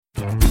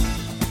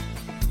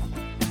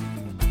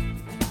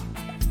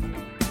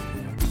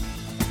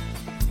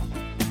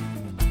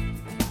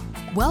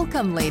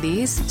Welcome,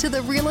 ladies, to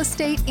the Real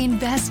Estate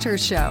Investor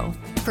Show,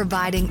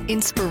 providing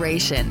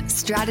inspiration,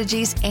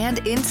 strategies, and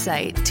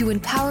insight to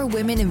empower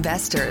women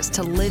investors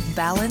to live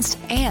balanced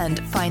and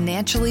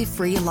financially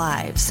free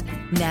lives.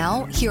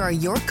 Now, here are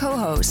your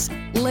co-hosts,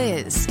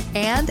 Liz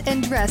and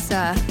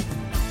Andressa.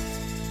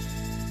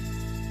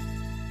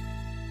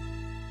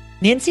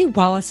 Nancy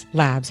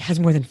Wallace-Laabs has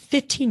more than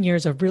 15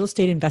 years of real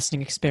estate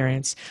investing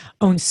experience,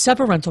 owns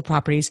several rental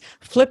properties,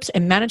 flips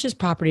and manages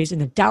properties in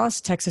the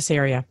Dallas, Texas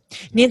area.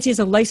 Nancy is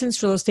a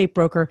licensed real estate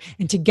broker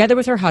and together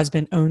with her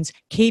husband owns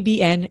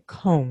KBN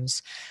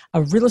Homes,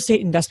 a real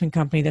estate investment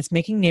company that's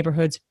making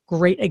neighborhoods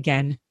great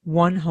again,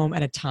 one home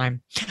at a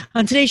time.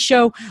 On today's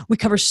show, we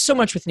cover so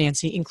much with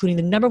Nancy, including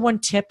the number one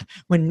tip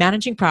when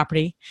managing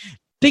property,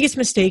 biggest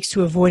mistakes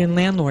to avoid in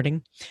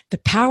landlording, the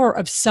power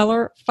of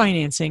seller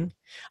financing,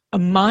 a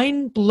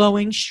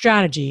mind-blowing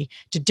strategy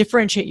to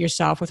differentiate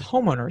yourself with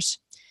homeowners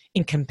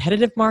in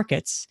competitive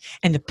markets,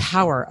 and the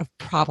power of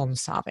problem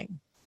solving.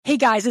 Hey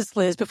guys, it's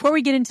Liz. Before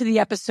we get into the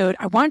episode,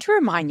 I want to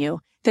remind you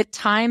that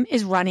time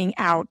is running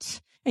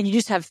out and you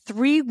just have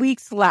 3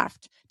 weeks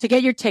left to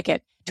get your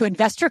ticket to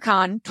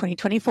InvestorCon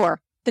 2024,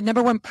 the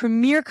number one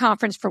premier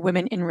conference for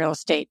women in real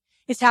estate.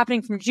 It's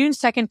happening from June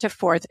 2nd to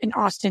 4th in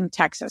Austin,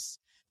 Texas.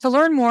 To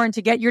learn more and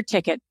to get your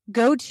ticket,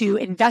 go to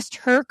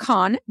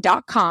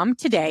investhercon.com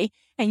today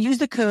and use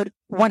the code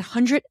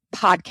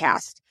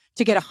 100podcast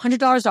to get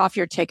 $100 off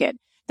your ticket.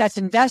 That's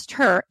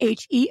investher,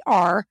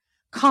 HER.com,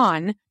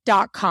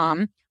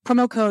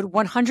 promo code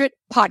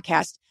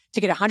 100podcast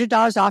to get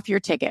 $100 off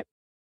your ticket.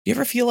 You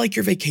ever feel like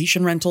your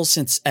vacation rental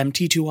sits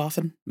empty too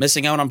often,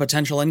 missing out on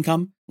potential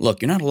income?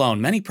 Look, you're not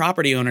alone. Many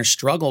property owners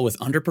struggle with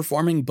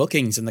underperforming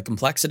bookings and the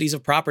complexities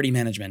of property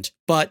management.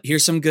 But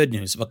here's some good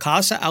news.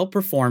 Vacasa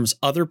outperforms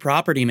other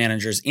property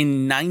managers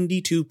in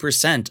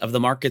 92% of the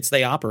markets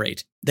they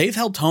operate. They've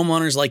helped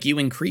homeowners like you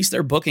increase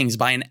their bookings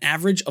by an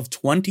average of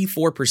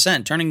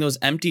 24%, turning those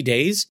empty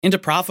days into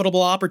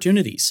profitable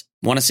opportunities.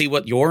 Want to see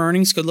what your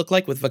earnings could look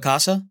like with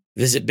Vacasa?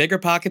 Visit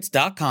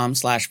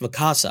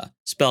biggerpockets.com/Vacasa,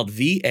 spelled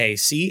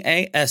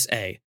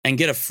VACASA, and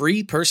get a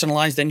free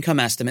personalized income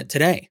estimate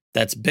today.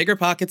 That's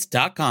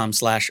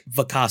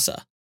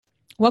biggerpockets.com/Vacasa.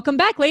 Welcome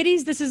back,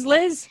 ladies. This is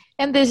Liz.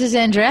 And this is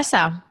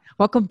Andressa.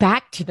 Welcome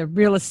back to the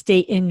Real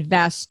Estate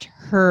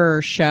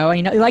Investor Show.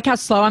 You know, you like how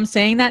slow I'm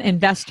saying that?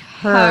 Invest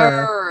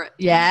her.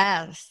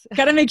 Yes.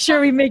 Got to make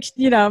sure we make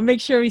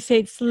sure we say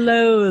it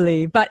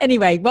slowly. But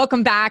anyway,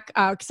 welcome back.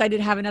 Excited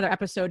to have another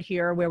episode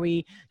here where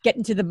we get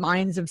into the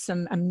minds of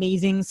some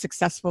amazing,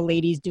 successful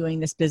ladies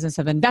doing this business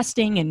of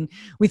investing. And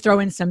we throw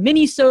in some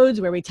mini-sodes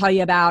where we tell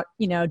you about,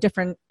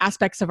 different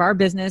aspects of our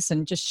business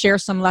and just share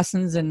some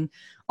lessons and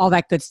all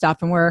that good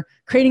stuff. And we're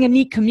creating a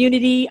neat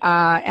community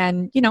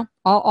and,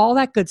 all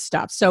that good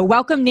stuff. So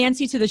welcome,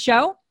 Nancy, to the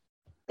show.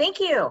 Thank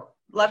you.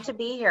 Love to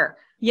be here.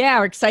 Yeah,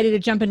 we're excited to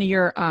jump into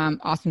your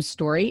awesome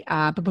story.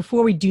 But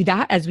before we do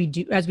that, as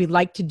we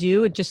like to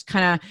do, just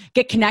kind of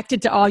get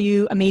connected to all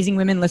you amazing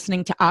women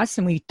listening to us,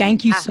 and we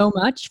thank you so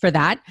much for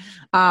that.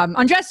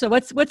 Andressa,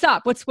 what's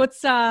up?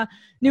 What's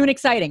new and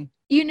exciting?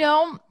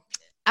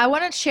 I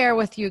want to share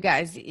with you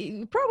guys.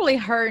 You probably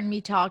heard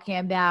me talking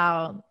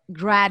about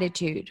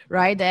gratitude,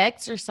 right? The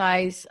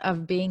exercise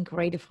of being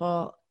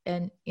grateful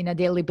in a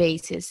daily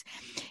basis,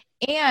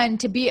 and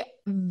to be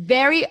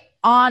very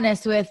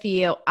honest with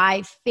you,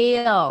 I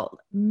failed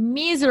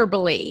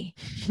miserably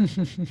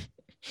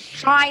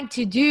trying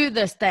to do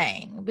this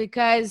thing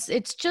because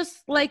it's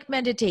just like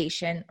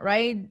meditation,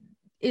 right?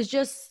 It's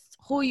just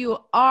who you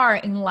are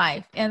in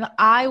life. And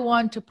I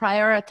want to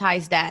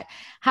prioritize that.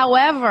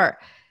 However,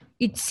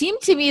 it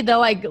seemed to me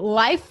that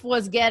life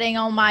was getting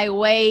on my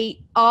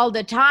way all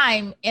the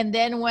time. And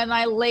then when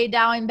I lay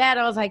down in bed,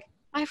 I was like,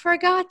 I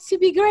forgot to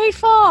be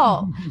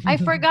grateful. I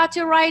forgot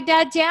to write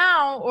that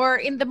down. Or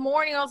in the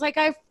morning, I was like,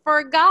 I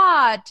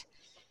forgot.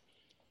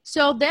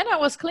 So then I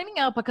was cleaning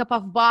up a couple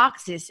of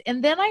boxes.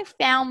 And then I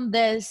found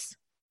this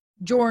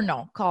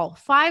journal called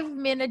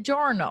 5-Minute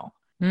Journal.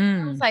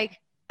 I was like,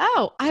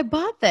 oh, I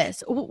bought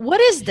this.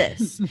 What is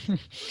this?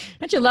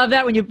 Don't you love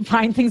that when you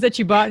find things that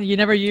you bought and you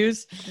never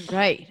use?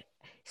 Right.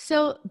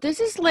 So this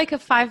is like a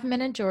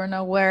 5-minute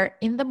journal where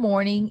in the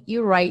morning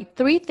you write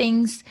 3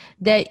 things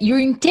that you're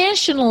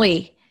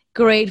intentionally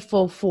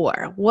grateful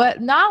for.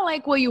 Not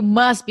like what you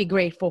must be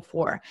grateful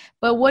for,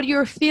 but what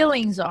your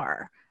feelings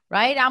are,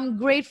 right? I'm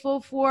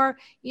grateful for,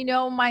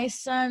 my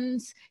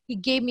sons. He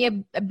gave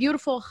me a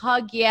beautiful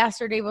hug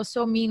yesterday. It was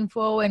so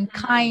meaningful and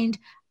kind.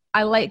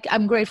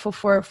 I'm grateful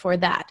for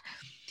that.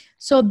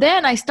 So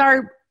then I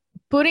start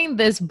putting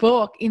this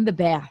book in the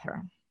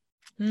bathroom.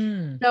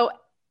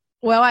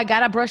 Well, I got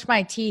to brush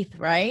my teeth,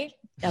 right?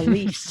 At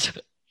least.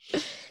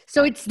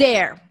 So it's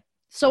there.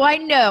 So I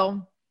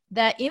know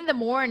that in the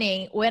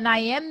morning when I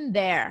am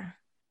there,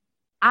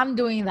 I'm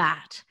doing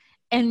that.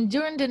 And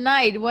during the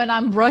night when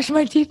I'm brushing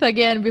my teeth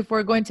again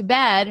before going to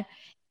bed,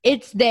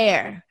 it's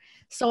there.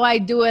 So I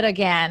do it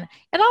again.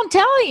 And I'm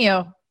telling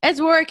you,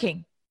 it's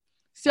working.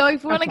 So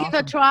if you want to give it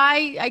a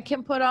try, I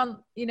can put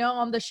on,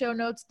 on the show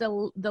notes,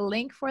 the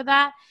link for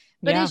that.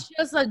 But Yeah. it's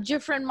just a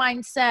different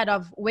mindset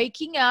of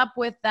waking up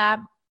with that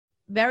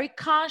very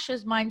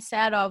conscious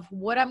mindset of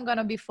what I'm going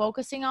to be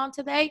focusing on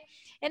today.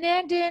 And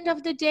then at the end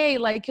of the day,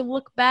 like you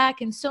look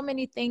back and so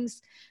many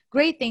things,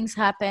 great things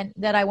happen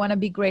that I want to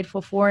be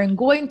grateful for, and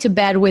going to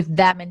bed with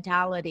that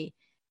mentality.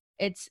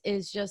 It's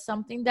just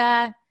something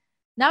that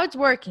now it's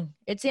working.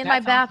 It's in my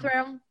That's awesome.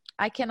 bathroom.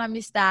 I cannot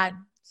miss that.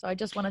 So I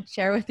just want to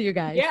share with you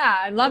guys. Yeah,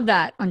 I love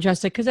that,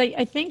 Andressa, because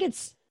I think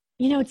it's,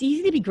 it's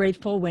easy to be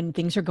grateful when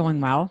things are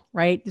going well,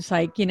 right? It's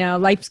like,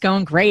 life's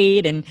going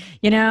great and,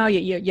 you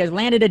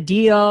landed a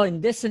deal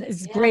and this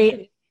is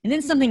great. And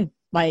then something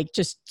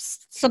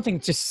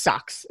just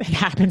sucks. It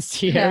happens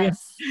to you,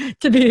 Yes.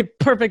 to be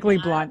perfectly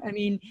blunt. I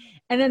mean,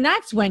 and then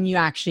that's when you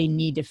actually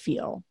need to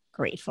feel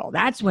grateful.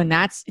 That's when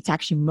it's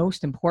actually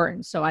most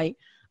important. So I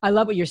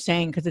love what you're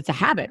saying, because it's a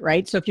habit,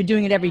 right? So if you're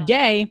doing it every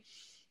day,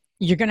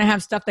 you're going to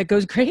have stuff that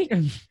goes great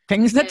and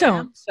things that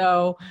don't.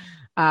 So,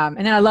 and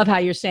then I love how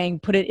you're saying,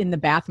 put it in the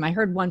bathroom. I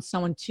heard once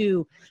someone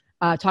too,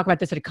 talk about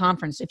this at a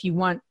conference. If you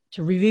want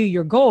to review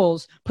your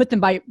goals, put them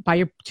by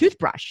your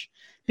toothbrush,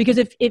 because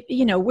if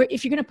you're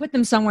going to put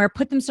them somewhere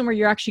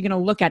you're actually going to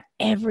look at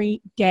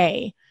every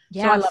day.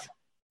 Yes. So I love it.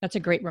 That's a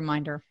great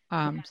reminder.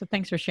 So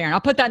thanks for sharing. I'll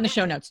put that in the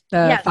show notes,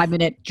 the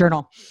 5-minute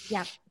journal.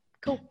 Yeah.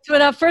 Cool. So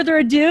without further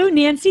ado,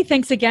 Nancy,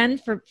 thanks again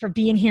for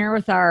being here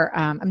with our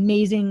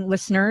amazing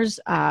listeners.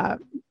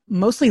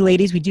 Mostly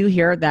ladies. We do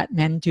hear that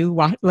men do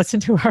listen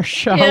to our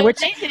show,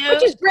 which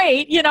is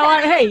great.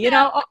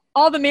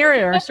 All the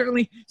merrier.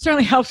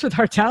 Certainly helps with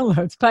our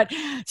downloads. But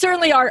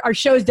certainly our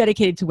show is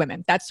dedicated to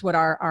women. That's what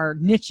our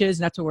niche is,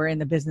 and that's what we're in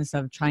the business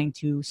of trying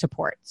to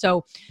support.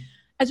 So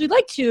as we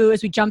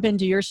jump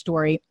into your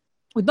story,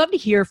 we'd love to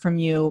hear from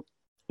you.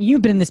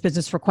 You've been in this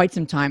business for quite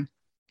some time.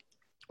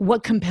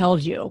 What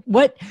compelled you?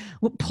 What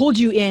pulled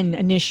you in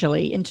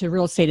initially into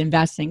real estate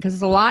investing? Because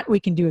there's a lot we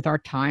can do with our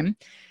time.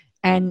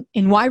 And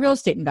why real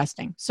estate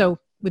investing? So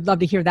we'd love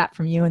to hear that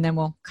from you, and then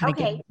we'll kind of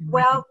get into it.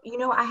 Well,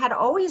 I had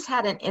always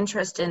had an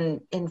interest in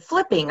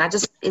flipping. And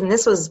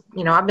this was,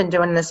 I've been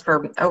doing this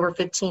for over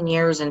 15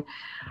 years, and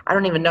I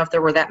don't even know if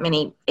there were that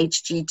many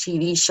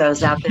HGTV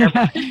shows out there.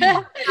 But,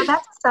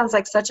 that sounds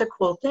like such a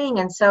cool thing.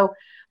 And so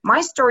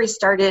my story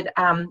started,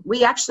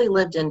 we actually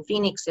lived in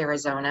Phoenix,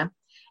 Arizona.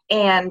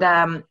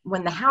 And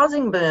when the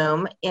housing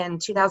boom in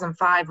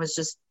 2005 was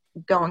just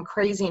going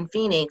crazy in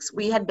Phoenix,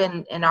 we had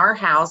been in our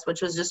house,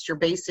 which was just your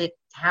basic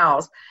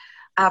house,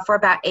 for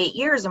about 8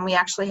 years. And we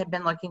actually had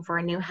been looking for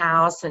a new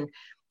house. And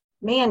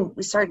man,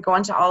 we started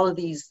going to all of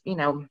these,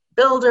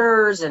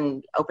 builders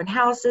and open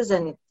houses.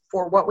 And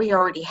for what we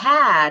already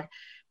had,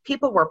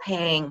 people were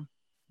paying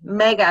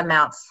mega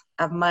amounts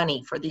of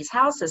money for these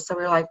houses. So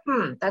we were like,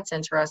 that's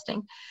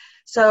interesting.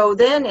 So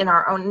then in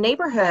our own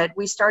neighborhood,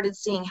 we started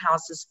seeing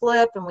houses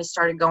flip, and we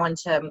started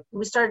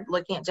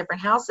looking at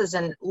different houses,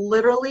 and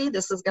literally,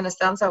 this is going to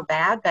sound so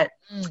bad, but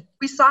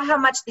we saw how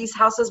much these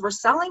houses were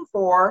selling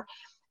for.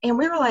 And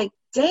we were like,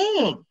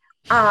 dang,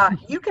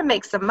 you can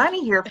make some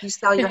money here if you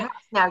sell your house.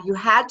 Now you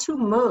had to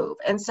move.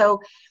 And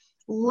so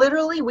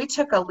literally we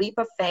took a leap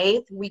of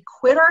faith. We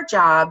quit our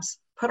jobs,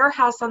 put our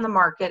house on the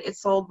market. It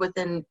sold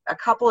within a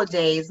couple of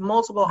days,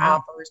 multiple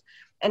offers.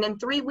 And in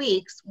 3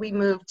 weeks, we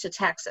moved to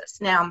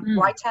Texas. Now,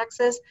 why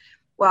Texas?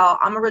 Well,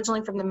 I'm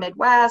originally from the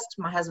Midwest.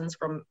 My husband's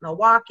from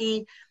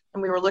Milwaukee,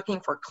 and we were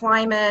looking for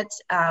climate.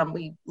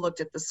 We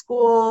looked at the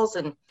schools.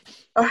 And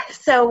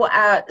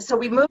so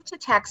we moved to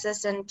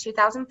Texas in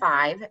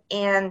 2005.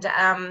 And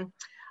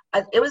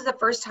it was the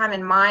first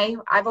time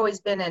I've always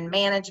been in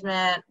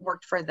management,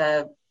 worked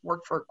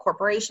for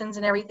corporations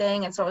and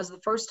everything. And so it was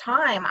the first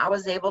time I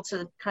was able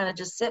to kind of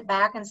just sit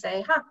back and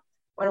say,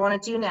 what do I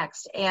want to do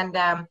next? And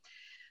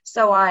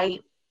so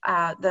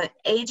the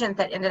agent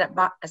that ended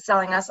up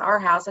selling us our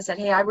house, I said,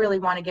 hey, I really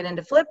want to get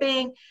into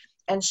flipping.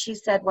 And she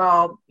said,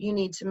 well, you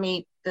need to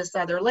meet this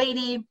other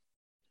lady.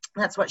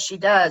 That's what she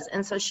does.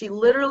 And so she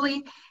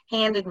literally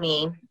handed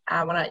me,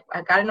 when I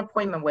got an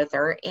appointment with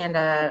her,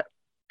 and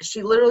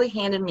she literally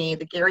handed me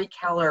the Gary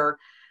Keller,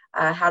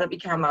 How to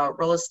Become a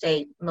Real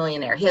Estate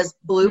Millionaire, his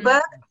blue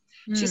book.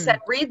 She said,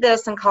 read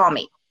this and call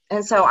me.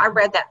 And so I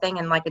read that thing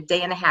in like a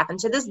day and a half. And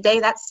to this day,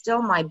 that's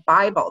still my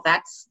Bible.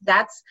 That's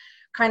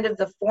kind of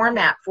the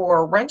format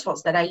for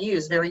rentals that I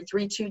use, very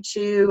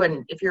 322.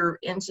 And if you're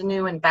into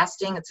new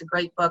investing, it's a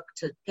great book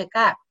to pick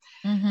up.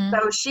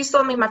 So she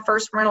sold me my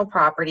first rental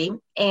property.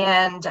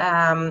 And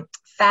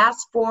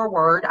fast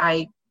forward,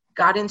 I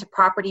got into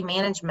property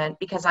management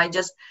because I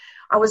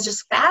was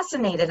just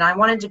fascinated. And I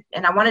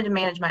wanted to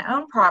manage my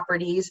own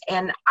properties.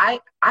 And I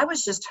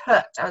was just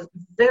hooked. I was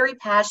very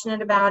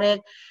passionate about it.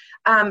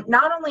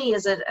 Not only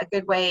is it a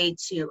good way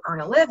to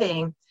earn a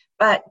living,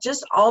 but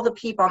just all the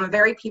people. I'm a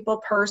very people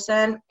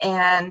person,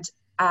 and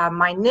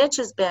my niche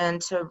has been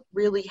to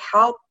really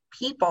help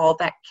people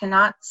that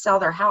cannot sell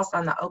their house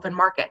on the open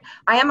market.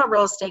 I am a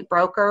real estate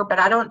broker, but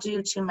I don't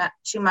do too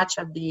much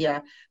of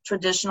the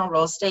traditional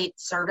real estate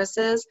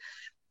services.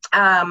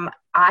 I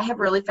have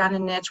really found a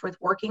niche with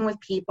working with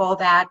people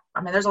that,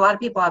 there's a lot of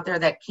people out there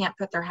that can't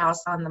put their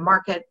house on the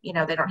market. They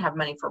don't have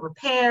money for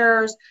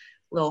repairs.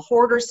 little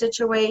hoarder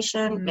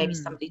situation. Maybe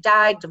somebody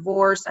died,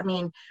 divorce. I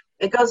mean,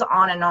 it goes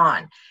on and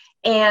on.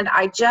 And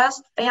I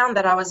just found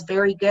that I was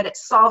very good at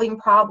solving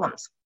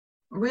problems,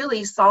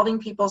 really solving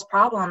people's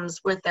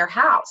problems with their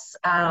house.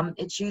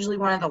 It's usually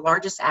one of the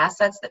largest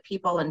assets that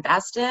people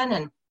invest in,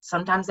 and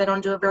sometimes they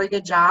don't do a very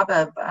good job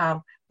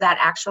of that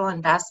actual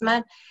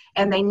investment,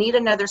 and they need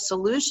another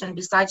solution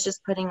besides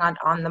just putting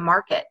on the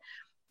market.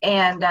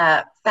 And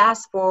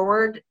fast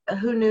forward,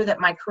 who knew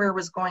that my career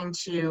was going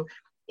to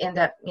end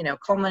up,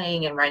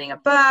 culminating in writing a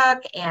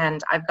book,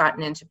 and I've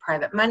gotten into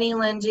private money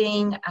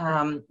lending.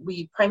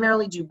 We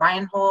primarily do buy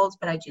and holds,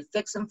 but I do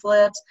fix and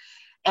flips.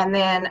 And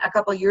then a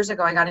couple of years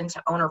ago, I got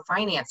into owner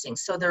financing.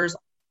 So there's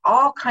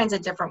all kinds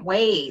of different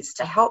ways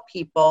to help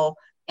people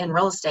in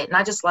real estate. And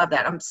I just love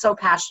that. I'm so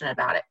passionate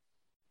about it.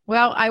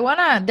 Well,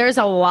 there's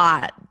a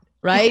lot,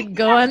 right,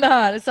 going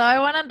on. So I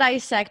want to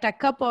dissect a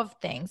couple of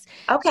things.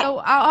 Okay. So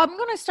I'm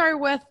going to start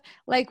with,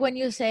 like, when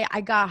you say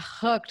I got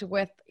hooked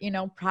with,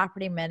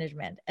 property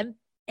management, and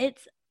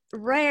it's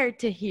rare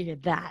to hear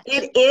that.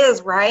 It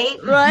is, right?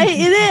 Right,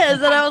 it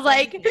is. And I was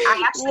like,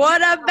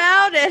 what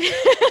about it?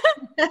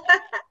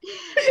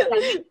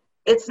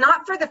 It's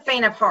not for the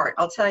faint of heart,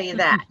 I'll tell you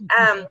that.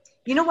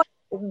 You know what?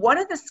 One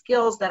of the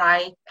skills that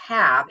I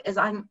have is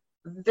I'm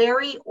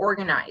very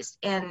organized.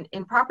 And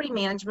in property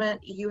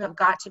management, you have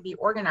got to be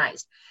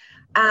organized.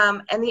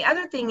 And the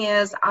other thing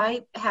is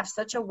I have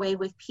such a way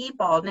with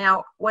people.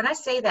 Now, when I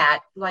say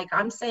that, like,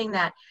 I'm saying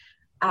that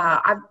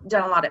I've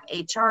done a lot of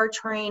HR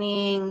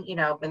training,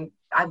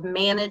 I've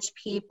managed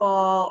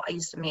people. I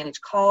used to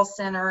manage call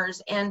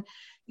centers, and,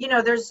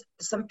 there's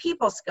some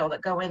people skill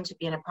that go into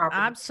being a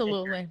property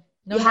Absolutely. manager.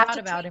 No you have doubt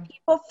to about treat it.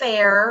 people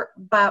fair,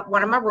 but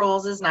one of my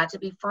rules is not to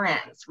be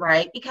friends,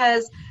 right?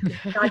 Because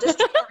I just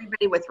treat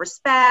everybody with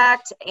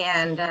respect,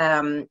 and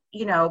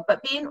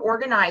but being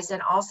organized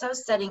and also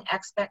setting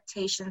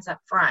expectations up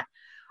front.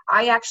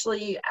 I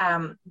actually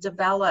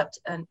developed,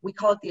 and we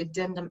call it the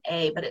Addendum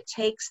A, but it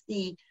takes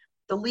the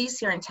lease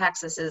here in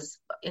Texas is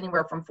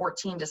anywhere from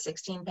 14 to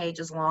 16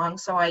 pages long.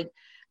 So I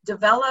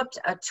developed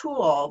a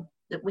tool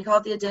that we call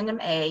it the Addendum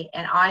A,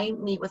 and I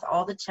meet with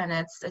all the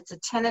tenants. It's a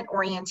tenant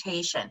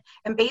orientation.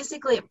 And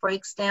basically it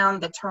breaks down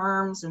the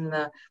terms and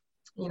the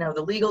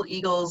legal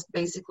eagles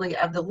basically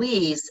of the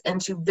lease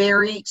into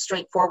very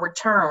straightforward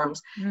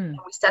terms. And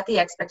we set the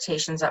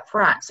expectations up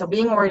front. So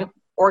being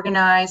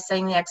organized,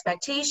 setting the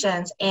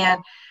expectations,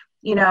 and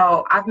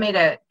I've made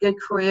a good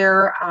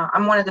career.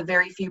 I'm one of the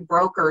very few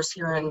brokers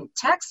here in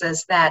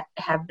Texas that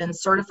have been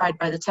certified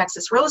by the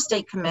Texas Real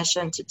Estate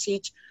Commission to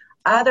teach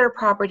other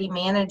property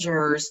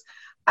managers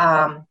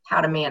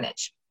how to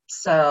manage.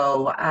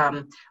 So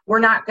we're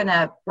not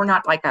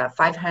like a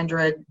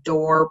 500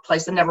 door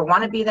place. I never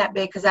want to be that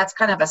big, because that's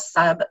kind of a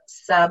sub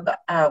side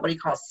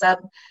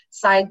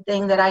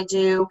thing that I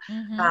do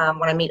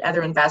when I meet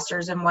other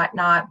investors and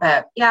whatnot.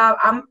 But yeah,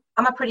 I'm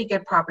a pretty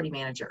good property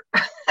manager.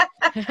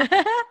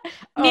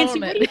 Nancy,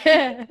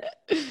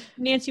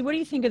 what do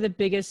you think are the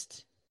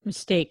biggest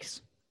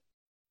mistakes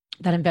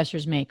that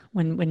investors make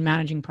when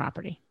managing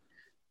property?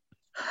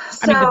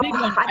 So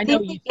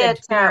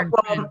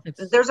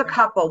there's a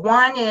couple.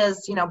 One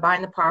is,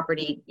 buying the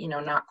property,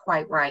 not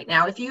quite right.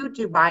 Now, if you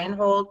do buy and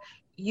hold,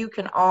 you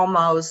can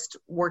almost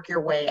work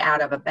your way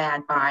out of a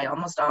bad buy,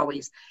 almost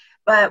always.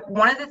 But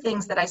one of the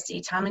things that I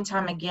see time and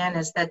time again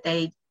is that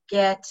they're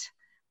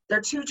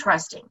too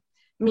trusting,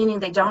 meaning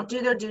they don't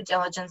do their due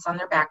diligence on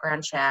their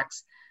background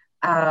checks.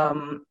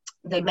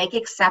 They make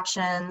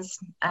exceptions.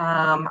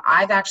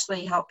 I've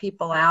actually helped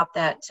people out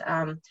that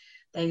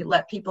they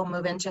let people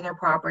move into their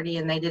property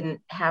and they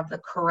didn't have the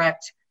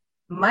correct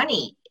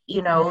money.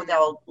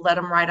 They'll let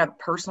them write a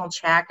personal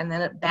check and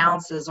then it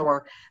bounces,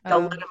 or they'll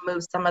let them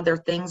move some of their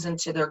things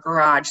into their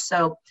garage.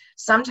 So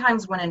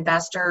sometimes when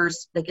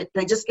investors,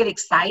 they just get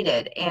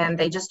excited and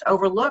they just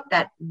overlook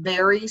that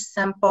very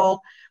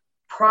simple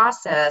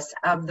process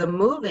of the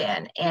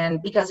move-in.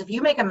 And because if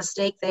you make a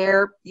mistake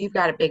there, you've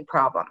got a big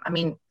problem. I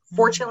mean,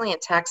 fortunately in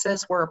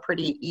Texas, we're a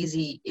pretty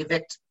easy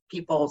evict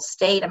people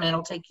state. I mean,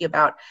 it'll take you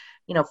about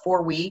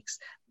 4 weeks,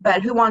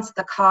 but who wants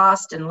the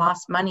cost and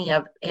lost money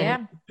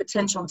and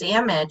potential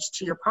damage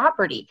to your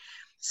property?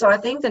 So I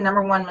think the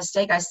number one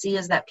mistake I see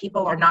is that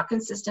people are not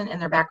consistent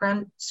in their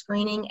background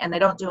screening, and they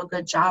don't do a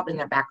good job in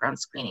their background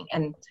screening.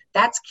 And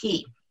that's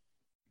key.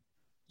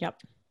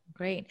 Yep.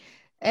 Great.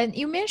 And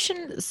you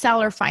mentioned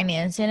seller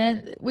financing,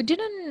 and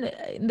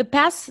in the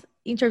past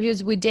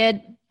interviews we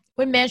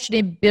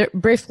mentioned it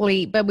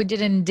briefly, but we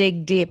didn't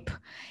dig deep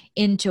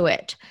into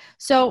it.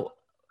 So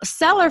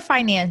seller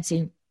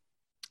financing,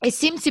 it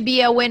seems to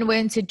be a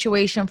win-win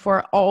situation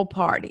for all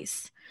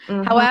parties.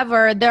 Mm-hmm.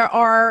 However, there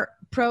are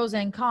pros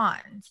and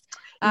cons.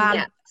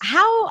 Yes.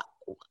 How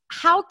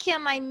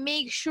can I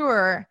make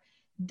sure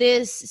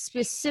this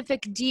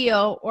specific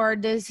deal or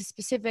this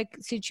specific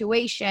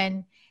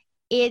situation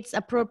it's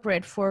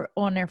appropriate for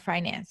owner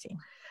financing?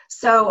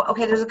 So,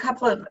 okay, there's a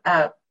couple of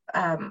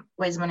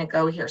ways I'm going to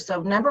go here.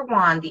 So number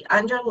one, the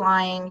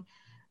underlying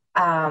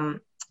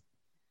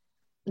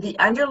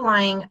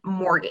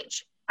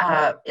mortgage.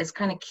 is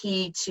kind of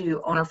key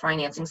to owner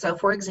financing. So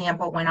for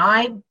example, when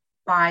I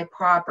buy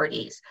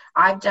properties,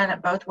 I've done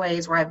it both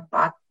ways, where I've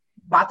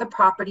bought the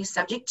property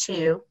subject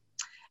to,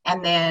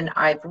 and then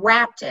I've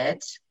wrapped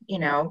it,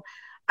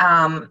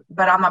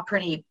 but I'm a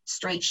pretty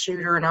straight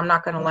shooter, and I'm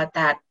not going to let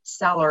that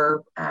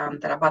seller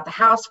that I bought the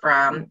house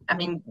from. I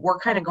mean, we're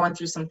kind of going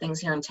through some things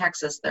here in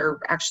Texas. They're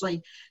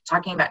actually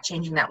talking about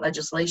changing that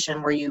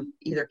legislation where you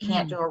either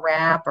can't do a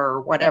wrap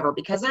or whatever,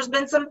 because there's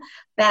been some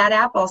bad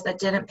apples that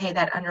didn't pay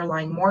that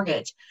underlying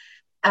mortgage.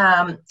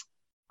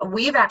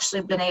 We've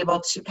actually been able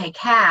to pay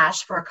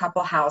cash for a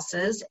couple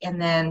houses,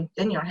 and then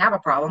you don't have a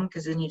problem,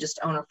 because then you just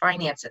own or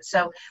finance it.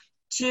 So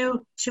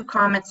two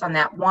comments on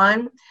that.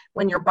 One,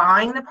 when you're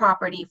buying the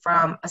property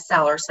from a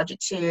seller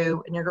subject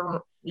to, and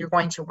you're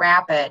going to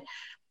wrap it,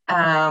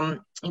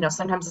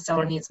 sometimes the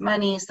seller needs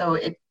money, so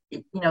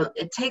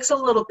it takes a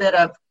little bit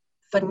of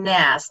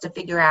finesse to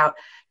figure out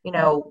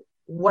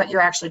what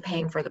you're actually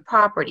paying for the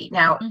property.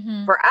 Now,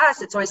 for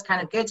us, it's always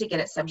kind of good to get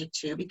it subject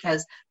to,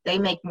 because they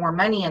make more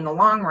money in the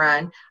long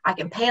run. I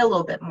can pay a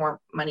little bit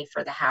more money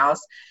for the house.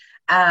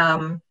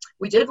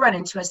 We did run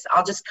into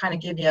I'll just kind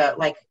of give you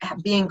like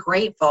being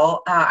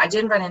grateful. I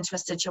did run into a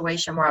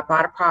situation where I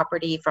bought a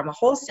property from a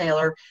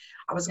wholesaler.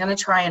 I was going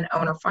to try and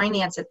own or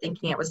finance it,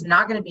 thinking it was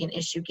not going to be an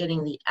issue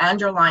getting the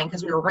underlying,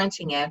 because we were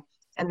renting it,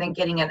 and then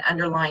getting an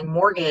underlying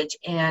mortgage.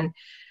 And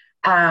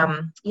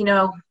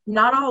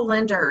not all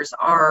lenders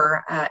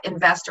are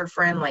investor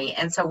friendly.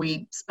 And so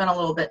we spent a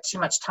little bit too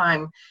much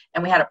time,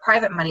 and we had a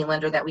private money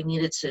lender that we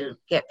needed to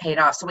get paid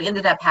off. So we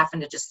ended up having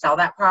to just sell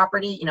that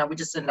property. We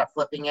just ended up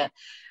flipping it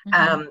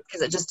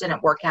because it just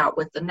didn't work out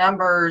with the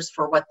numbers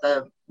for what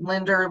the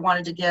lender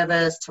wanted to give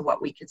us to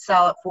what we could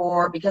sell it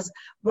for. Because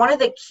one of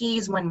the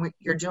keys when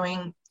you're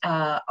doing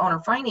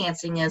owner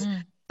financing is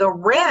the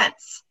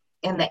rents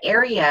in the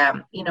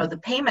area, the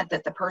payment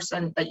that the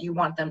person that you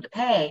want them to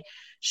pay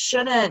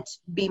shouldn't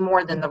be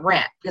more than the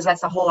rent, because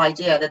that's the whole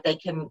idea, that they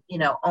can,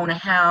 own a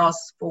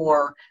house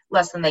for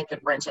less than they could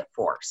rent it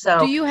for. So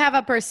do you have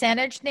a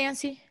percentage,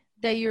 Nancy,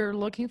 that you're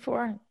looking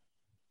for?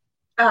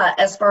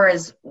 As far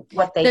as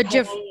what they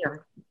pay,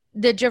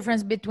 the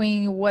difference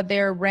between what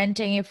they're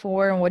renting it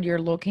for and what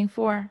you're looking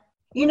for?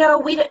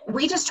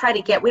 We just try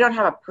to we don't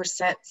have a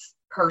percent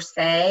per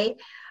se.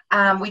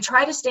 We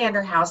try to stay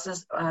under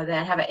houses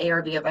that have an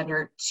ARV of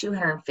under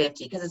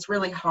 250, because it's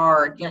really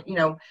hard.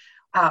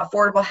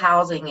 Affordable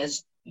housing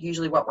is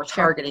usually what we're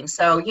targeting.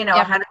 So,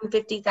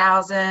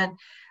 150,000,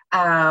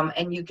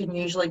 and you can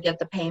usually get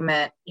the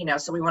payment,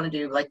 so we want to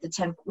do like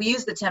we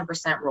use the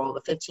 10% rule,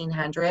 the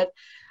 1,500.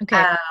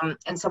 Okay.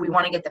 And so we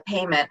want to get the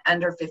payment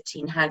under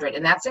 1,500,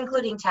 and that's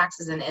including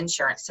taxes and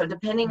insurance. So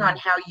depending on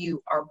how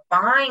you are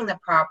buying the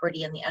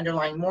property and the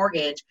underlying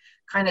mortgage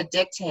kind of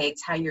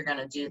dictates how you're going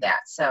to do that.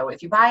 So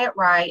if you buy it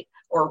right,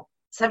 or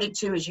subject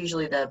to is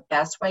usually the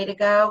best way to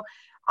go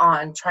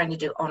on trying to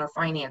do owner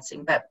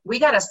financing. But we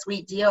got a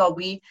sweet deal.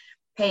 We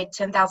paid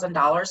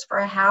 $10,000 for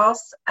a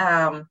house,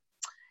 and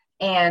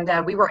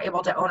we were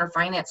able to owner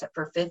finance it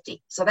for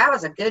 $50,000. So that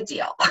was a good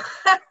deal.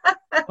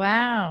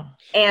 Wow.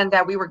 And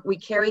we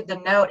carried the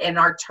note, and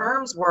our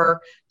terms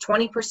were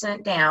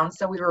 20% down.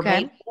 So we were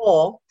made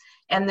whole,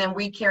 and then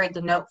we carried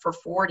the note for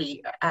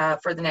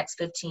 $40,000 for the next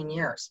 15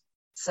 years.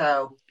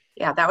 So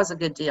yeah, that was a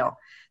good deal.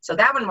 So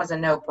that one was a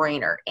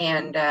no-brainer.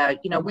 And,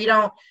 we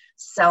don't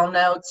sell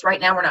notes. Right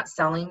now, we're not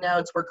selling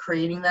notes. We're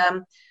creating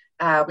them.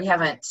 We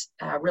haven't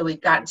really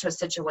gotten to a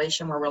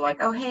situation where we're like,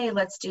 oh, hey,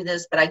 let's do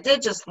this. But I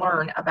did just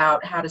learn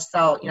about how to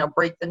sell,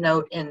 break the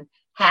note in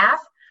half,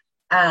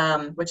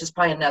 which is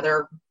probably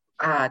another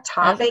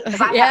topic.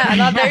 Yeah,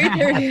 not there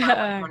either.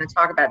 I want to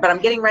talk about it. But I'm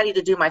getting ready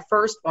to do my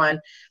first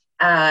one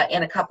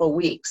in a couple of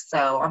weeks.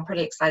 So I'm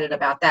pretty excited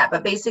about that.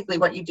 But basically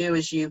what you do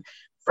is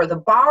for the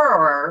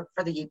borrower,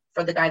 for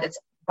the guy that's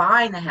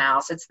buying the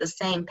house, it's the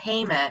same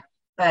payment.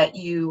 But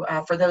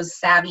for those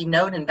savvy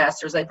note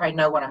investors, they probably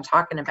know what I'm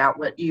talking about.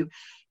 What you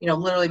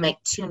literally make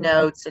two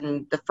notes,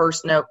 and the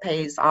first note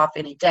pays off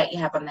any debt you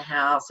have on the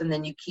house, and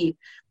then you keep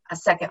a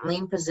second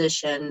lien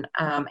position,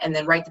 and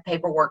then write the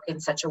paperwork in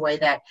such a way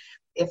that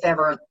if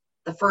ever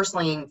the first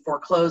lien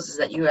forecloses,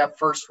 that you have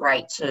first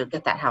right to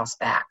get that house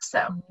back.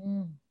 So,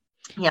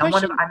 yeah,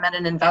 I met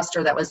an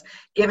investor that was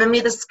giving me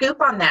the scoop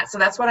on that. So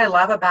that's what I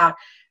love about,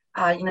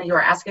 you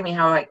were asking me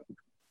how I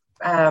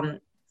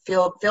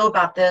feel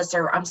about this,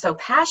 or I'm so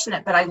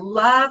passionate, but I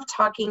love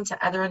talking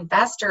to other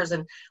investors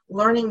and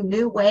learning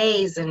new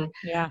ways. And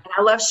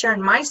I love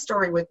sharing my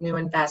story with new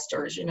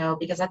investors,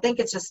 because I think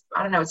it's just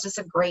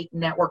a great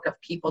network of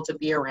people to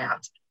be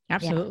around.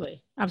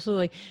 Absolutely. Yeah.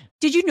 Absolutely.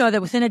 Did you know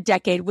that within a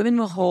decade, women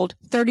will hold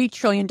 $30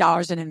 trillion in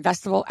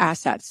investable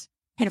assets,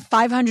 and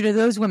 500 of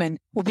those women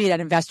will be at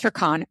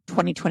InvestorCon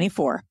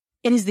 2024.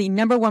 It is the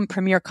 #1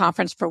 premier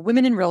conference for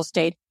women in real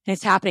estate, and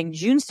it's happening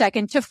June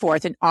 2nd to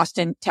 4th in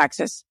Austin,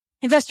 Texas.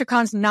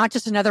 InvestorCon's not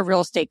just another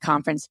real estate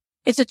conference.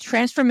 It's a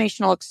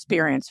transformational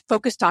experience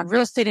focused on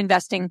real estate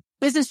investing,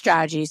 business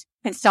strategies,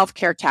 and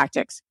self-care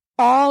tactics,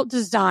 all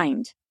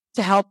designed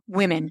to help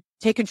women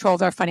take control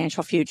of their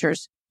financial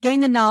futures.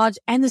 Gain the knowledge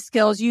and the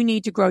skills you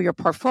need to grow your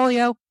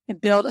portfolio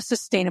and build a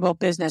sustainable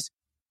business,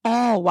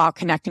 all while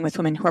connecting with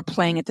women who are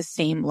playing at the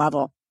same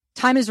level.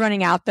 Time is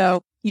running out,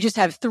 though. You just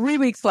have 3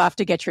 weeks left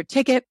to get your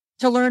ticket.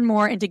 To learn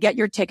more and to get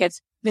your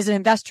tickets,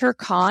 visit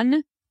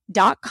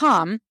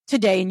investorcon.com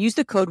today and use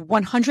the code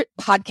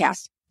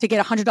 100podcast to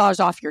get $100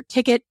 off your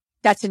ticket.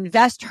 That's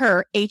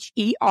InvestHer,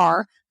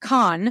 HER,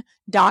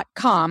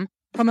 con.com,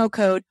 promo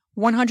code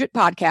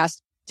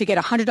 100podcast to get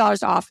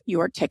 $100 off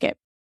your ticket.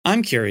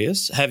 I'm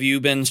curious, have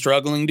you been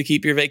struggling to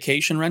keep your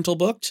vacation rental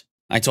booked?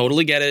 I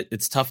totally get it.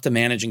 It's tough to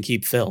manage and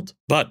keep filled.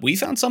 But we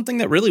found something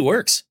that really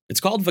works. It's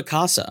called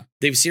Vacasa.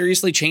 They've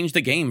seriously changed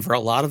the game for a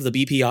lot of the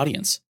BP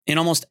audience. In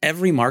almost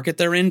every market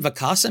they're in,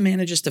 Vacasa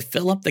manages to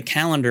fill up the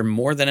calendar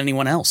more than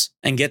anyone else.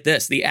 And get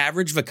this, the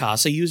average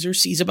Vacasa user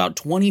sees about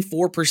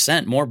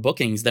 24% more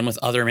bookings than with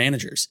other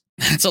managers.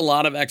 That's a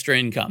lot of extra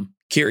income.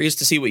 Curious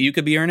to see what you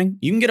could be earning?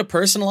 You can get a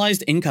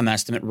personalized income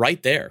estimate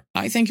right there.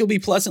 I think you'll be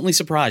pleasantly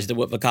surprised at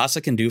what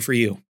Vacasa can do for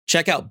you.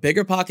 Check out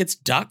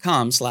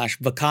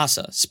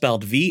biggerpockets.com/Vacasa,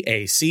 spelled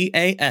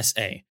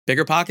Vacasa.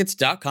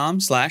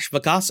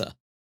 biggerpockets.com/Vacasa.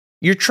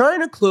 You're trying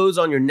to close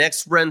on your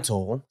next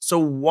rental, so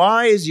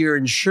why is your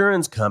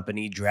insurance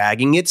company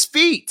dragging its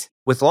feet?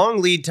 With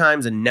long lead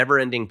times and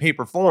never-ending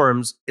paper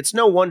forms, it's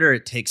no wonder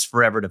it takes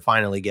forever to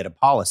finally get a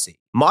policy.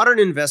 Modern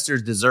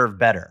investors deserve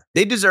better.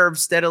 They deserve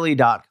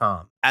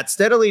Steadily.com. At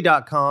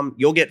Steadily.com,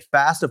 you'll get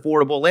fast,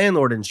 affordable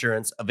landlord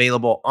insurance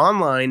available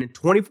online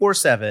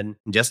 24/7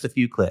 in just a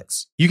few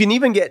clicks. You can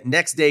even get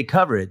next-day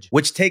coverage,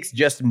 which takes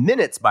just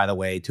minutes, by the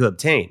way, to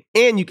obtain.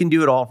 And you can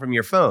do it all from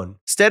your phone.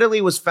 Steadily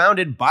was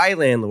founded by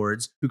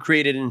landlords who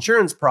created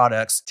insurance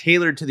products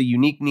tailored to the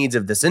unique needs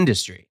of this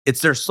industry.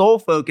 It's their sole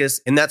focus,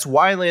 and that's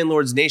why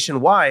landlords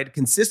nationwide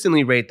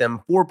consistently rate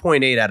them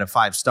 4.8 out of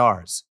 5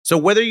 stars. So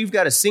whether you've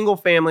got a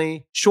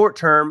single-family,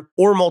 short-term,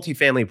 or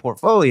multifamily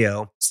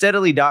portfolio,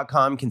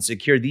 Steadily.com can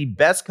secure the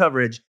best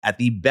coverage at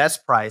the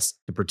best price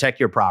to protect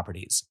your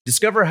properties.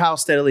 Discover how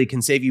Steadily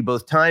can save you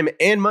both time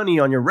and money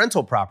on your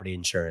rental property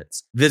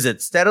insurance.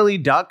 Visit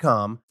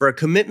Steadily.com for a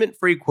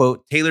commitment-free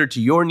quote tailored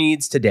to your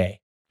needs today.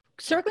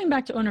 Circling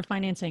back to owner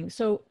financing.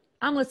 So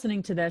I'm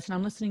listening to this and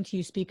I'm listening to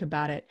you speak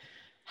about it.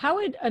 How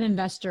would an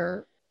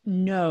investor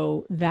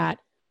know that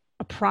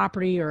a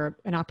property or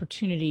an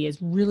opportunity is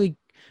really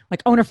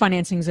like owner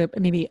financing is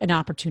maybe an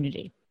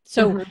opportunity?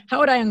 So how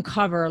would I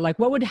uncover, like,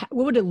 what would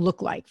it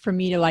look like for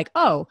me to like,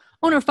 oh,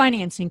 owner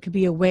financing could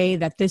be a way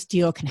that this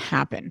deal can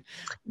happen?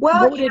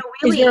 Well, really,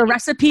 is there a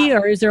recipe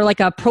or is there like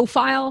a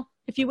profile,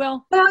 if you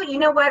will? Well, you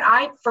know what,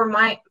 for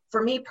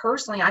me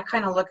personally, I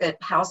kind of look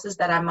at houses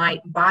that I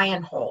might buy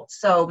and hold.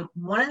 So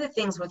one of the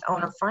things with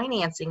owner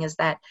financing is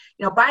that,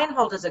 buy and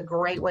hold is a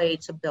great way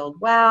to build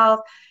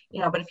wealth,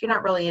 but if you're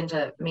not really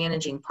into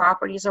managing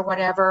properties or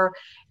whatever,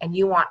 and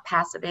you want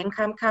passive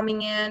income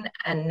coming in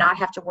and not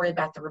have to worry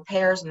about the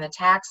repairs and the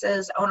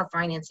taxes, owner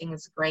financing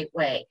is a great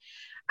way.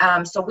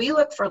 So we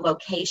look for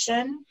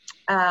location.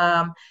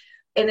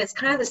 And it's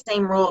kind of the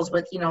same rules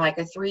with, like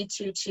a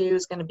 322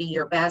 is going to be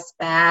your best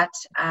bet.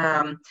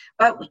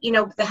 But,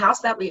 the house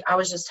that I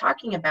was just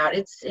talking about,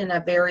 it's in a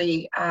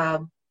very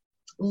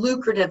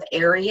lucrative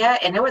area,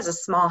 and it was a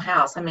small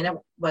house. I mean, it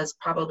was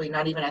probably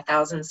not even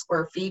 1,000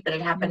 square feet, but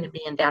it happened to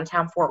be in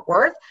downtown Fort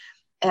Worth.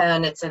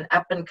 And it's an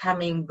up and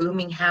coming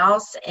booming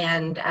house.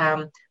 And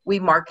we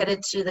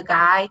marketed to the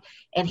guy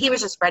and he was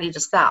just ready to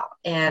sell.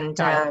 And,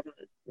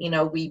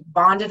 we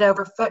bonded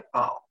over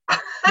football.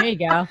 There you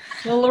go.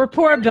 A little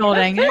rapport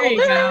building. There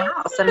you go.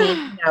 I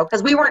mean,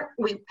 because we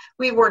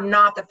were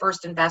not the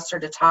first investor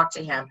to talk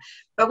to him,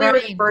 but we were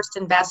the first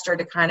investor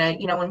to kind of,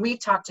 when we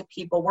talk to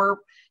people,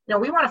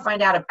 we want to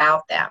find out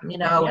about them,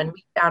 and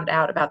we found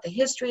out about the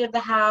history of the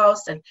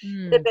house, and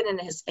it had been in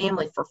his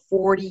family for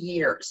 40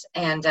 years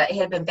and it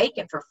had been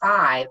vacant for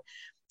 5.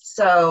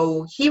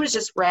 So he was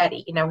just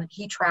ready,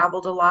 he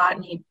traveled a lot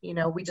and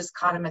we just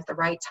caught him at the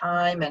right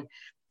time and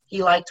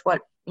he liked what,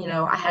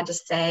 I had to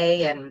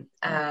say, and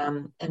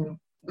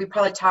we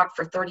probably talked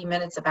for 30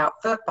 minutes about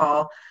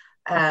football,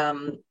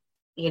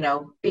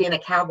 being a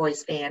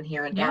Cowboys fan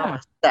here in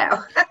Dallas.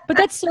 So. But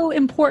that's so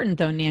important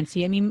though,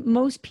 Nancy. I mean,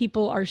 most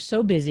people are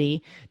so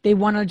busy. They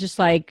want to just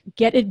like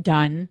get it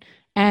done.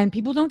 And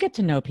people don't get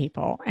to know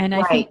people. And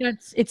I think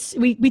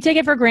we take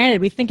it for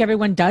granted. We think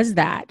everyone does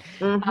that.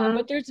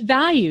 But there's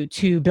value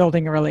to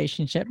building a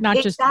relationship, not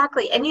just.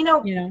 Exactly. And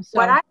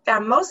what I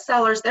found, most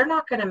sellers, they're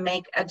not going to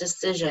make a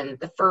decision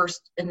the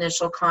first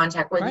initial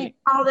contact, whether you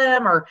call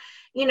them or,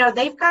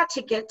 they've got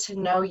to get to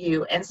know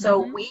you. And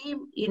so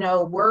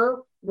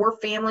we're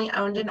family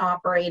owned and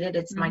operated.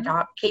 It's my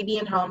dog,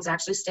 KB & Homes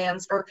actually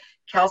stands for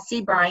Kelsey,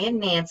 Brian,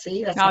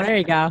 Nancy. That's there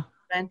you go.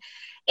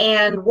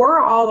 And we're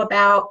all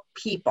about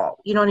people.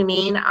 You know what I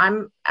mean?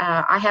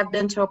 I have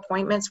been to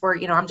appointments where,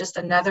 I'm just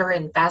another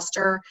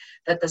investor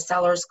that the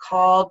sellers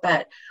called,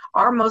 but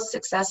our most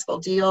successful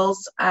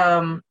deals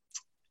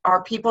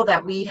are people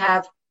that we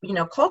have,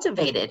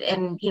 cultivated.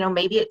 And,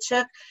 maybe it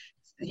took,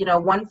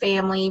 one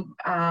family,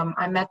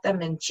 I met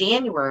them in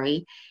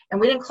January and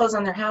we didn't close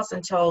on their house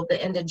until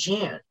the end of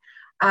June.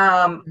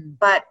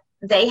 But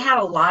they had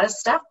a lot of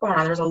stuff going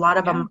on. There's a lot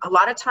of them. A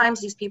lot of times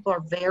these people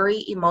are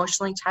very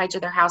emotionally tied to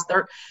their house.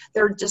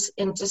 They're just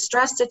in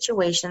distressed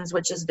situations,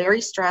 which is very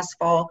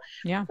stressful.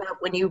 Yeah. But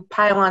when you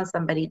pile on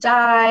somebody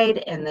died,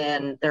 and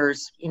then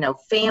there's,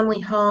 family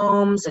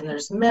homes, and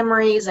there's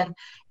memories, and,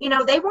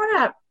 they want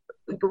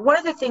to, one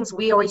of the things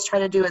we always try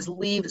to do is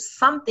leave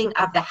something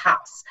of the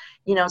house,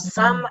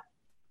 some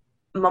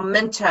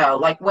memento,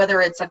 like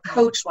whether it's a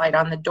coach light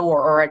on the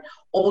door or an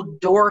old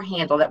door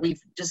handle that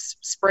we've just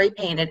spray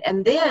painted.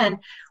 And then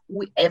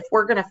if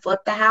we're going to flip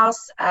the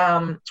house,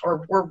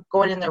 or we're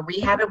going in the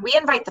rehab, we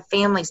invite the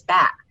families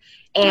back.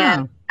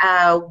 And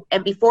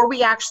and before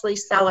we actually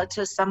sell it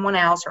to someone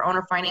else or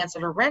owner finance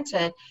it or rent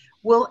it,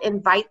 we'll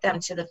invite them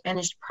to the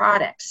finished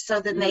product so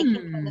that they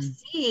can kind of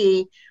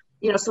see,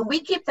 so we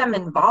keep them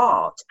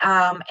involved.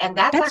 And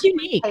that's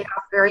unique. Paid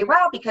off very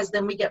well, because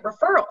then we get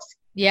referrals.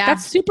 Yeah.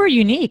 That's super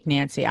unique,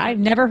 Nancy. I've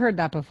never heard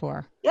that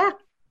before. Yeah.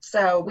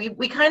 So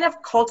we kind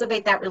of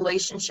cultivate that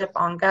relationship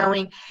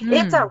ongoing.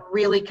 It's a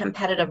really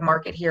competitive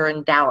market here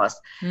in Dallas.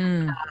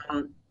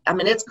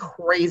 It's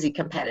crazy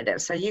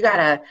competitive. So you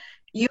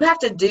have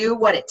to do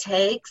what it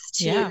takes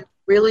to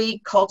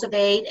really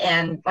cultivate.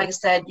 And like I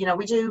said,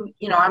 we do,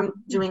 I'm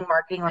doing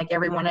marketing like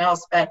everyone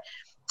else, but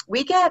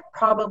we get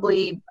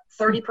probably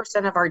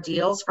 30% of our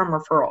deals from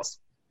referrals.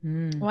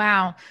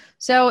 Wow.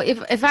 So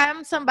if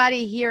I'm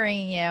somebody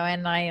hearing you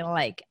and I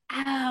like,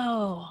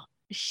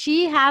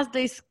 she has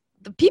these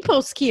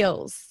people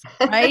skills,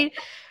 right?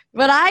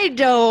 But I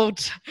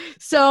don't.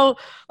 So,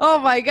 oh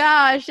my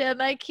gosh.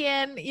 And I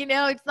can,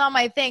 it's not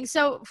my thing.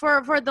 So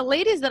for the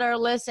ladies that are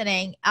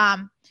listening,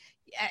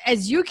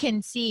 as you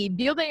can see,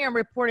 building a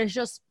report is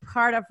just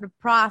part of the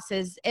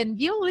process, and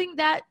building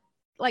that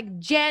like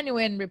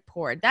genuine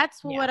report.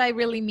 That's what I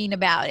really mean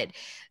about it.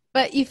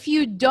 But if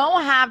you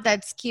don't have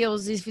that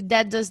skills, if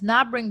that does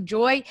not bring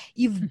joy,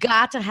 you've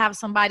got to have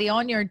somebody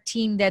on your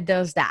team that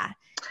does that.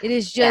 It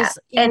is just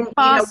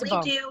impossible.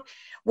 And, we do.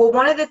 Well,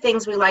 one of the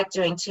things we like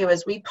doing too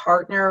is we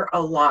partner a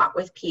lot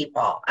with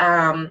people.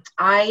 We'll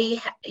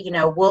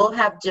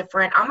have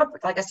different,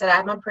 like I said,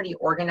 I'm a pretty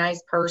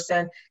organized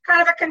person,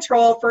 kind of a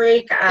control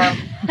freak.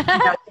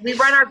 We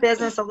run our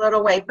business a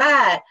little way,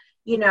 but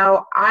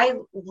I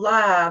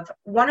love,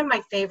 one of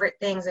my favorite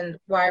things and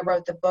why I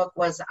wrote the book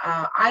was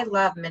I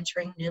love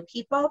mentoring new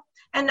people.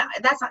 And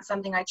that's not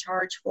something I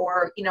charge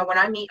for. When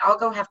I meet, I'll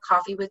go have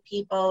coffee with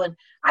people, and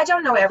I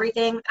don't know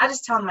everything. I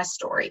just tell them my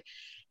story.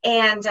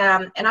 And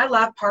I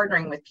love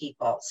partnering with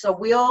people. So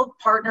we'll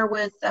partner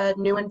with a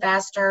new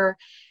investor,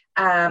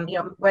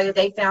 whether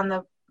they found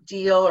the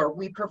deal or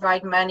we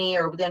provide money,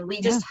 or then we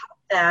just help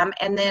them.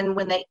 And then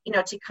when they,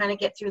 to kind of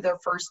get through their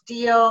first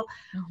deal,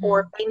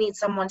 or if they need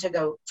someone to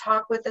go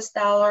talk with the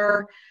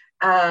seller,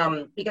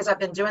 because I've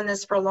been doing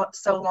this for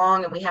so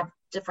long, and we have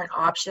different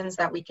options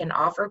that we can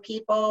offer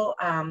people.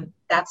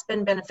 That's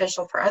been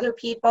beneficial for other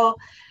people.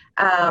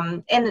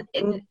 And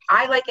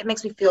I like, it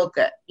makes me feel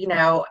good.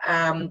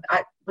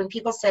 When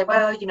people say,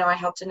 well, I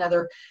helped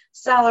another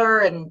seller,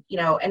 and,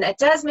 and it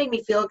does make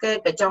me feel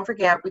good, but don't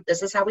forget,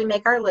 this is how we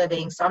make our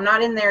living. So I'm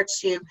not in there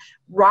to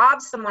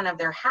rob someone of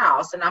their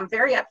house. And I'm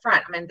very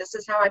upfront. This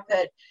is how I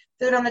put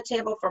food on the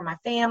table for my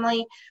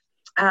family.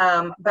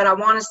 But I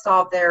want to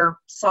solve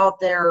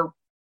their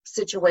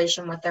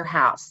situation with their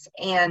house.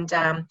 And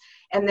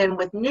then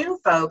with new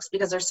folks,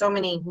 because there's so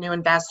many new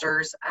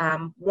investors,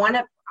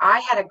 I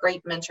had a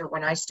great mentor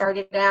when I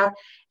started out,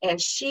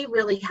 and she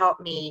really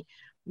helped me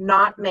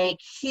not make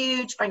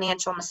huge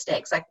financial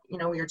mistakes. Like,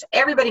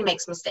 everybody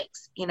makes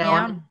mistakes,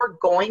 we're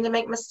going to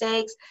make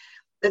mistakes.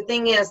 The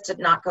thing is to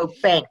not go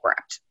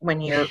bankrupt when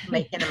you're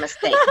making a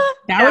mistake.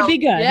 That would be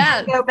good.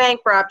 Yeah. Go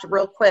bankrupt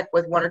real quick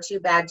with one or two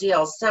bad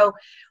deals. So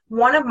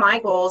one of my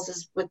goals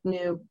is with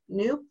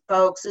new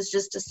folks is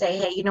just to say,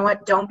 hey, you know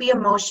what? Don't be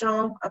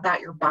emotional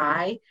about your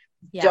buy.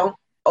 Yeah. Don't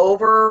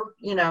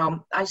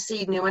I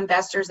see new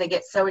investors, they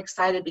get so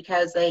excited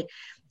because they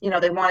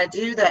want to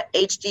do the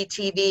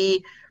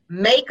HGTV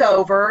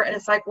makeover. And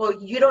it's like, well,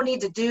 you don't need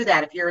to do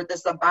that if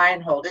this is a buy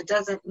and hold. It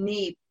doesn't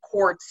need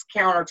quartz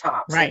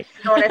countertops. Right.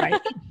 You know what I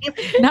mean?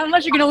 Not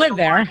unless you're going to live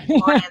there.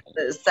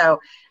 So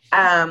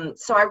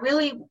I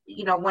really,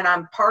 when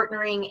I'm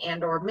partnering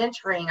and or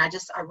mentoring,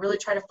 I really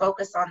try to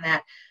focus on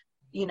that,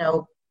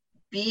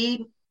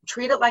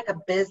 treat it like a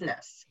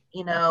business,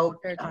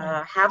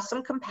 have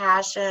some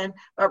compassion,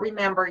 but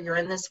remember you're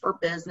in this for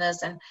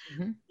business, and,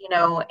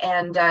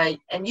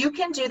 and you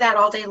can do that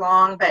all day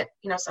long. But,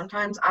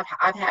 sometimes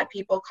I've had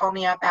people call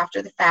me up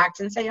after the fact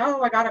and say,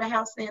 oh, I got a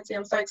house, Nancy,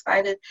 I'm so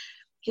excited.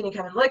 Can you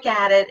come and look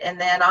at it? And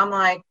then I'm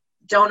like,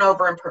 don't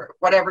over improve,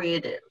 whatever you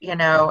do,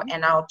 and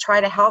I'll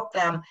try to help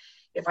them.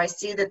 If I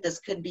see that this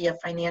could be a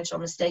financial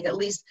mistake, at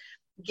least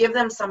give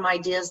them some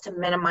ideas to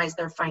minimize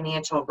their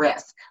financial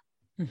risk.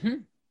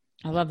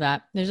 I love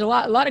that. There's a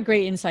lot of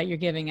great insight you're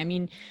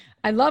giving.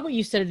 I love what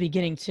you said at the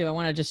beginning too. I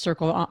want to just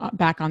circle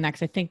back on that,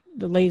 because I think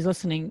the ladies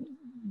listening,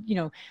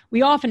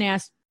 we often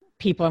ask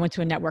people, I went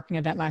to a networking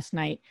event last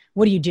night,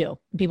 what do you do?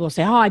 And people will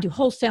say, oh, I do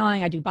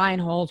wholesaling, I do buy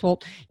and holds.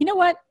 Well, you know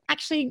what?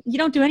 Actually, you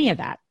don't do any of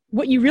that.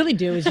 What you really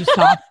do is you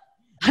solve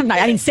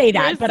I didn't say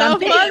that, You're but so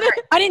funny.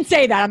 I didn't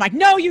say that. I'm like,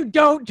 no, you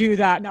don't do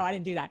that. No, I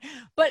didn't do that.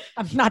 But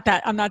I'm not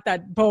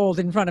that bold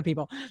in front of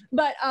people.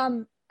 But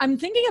I'm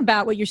thinking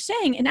about what you're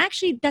saying. And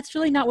actually, that's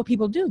really not what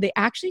people do. They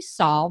actually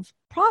solve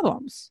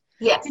problems.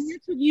 Yes. And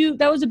that's what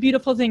that was a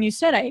beautiful thing you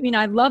said. I mean,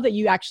 I love that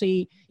you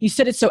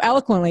said it so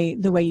eloquently,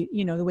 the way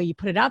you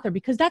put it out there,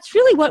 because that's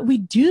really what we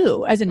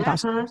do as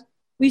investors.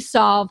 We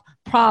solve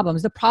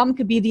problems. The problem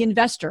could be the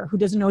investor who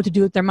doesn't know what to do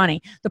with their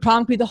money. The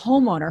problem could be the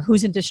homeowner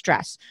who's in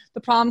distress.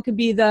 The problem could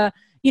be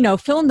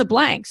fill in the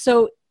blank.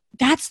 So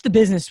that's the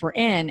business we're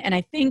in. And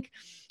I think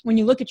when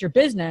you look at your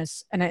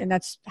business, and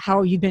that's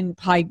how you've been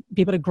probably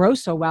be able to grow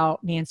so well,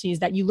 Nancy, is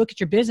that you look at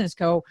your business,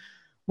 go,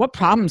 what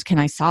problems can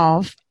I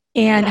solve?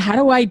 And how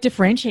do I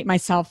differentiate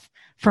myself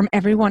from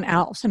everyone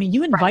else? I mean,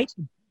 you invite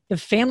the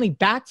family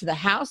back to the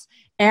house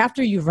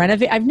after you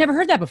renovate. I've never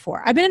heard that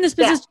before. I've been in this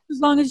business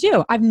as long as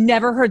you. I've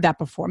never heard that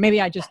before.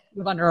 Maybe I just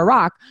live under a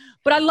rock,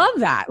 but I love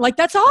that. Like,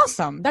 that's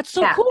awesome. That's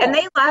so cool. And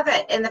they love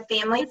it. And the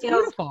family feels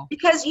beautiful.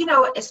 Because,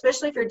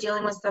 especially if you're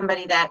dealing with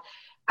somebody that,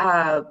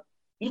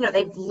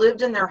 they've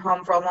lived in their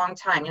home for a long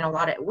time.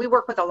 We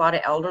work with a lot of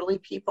elderly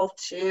people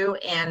too.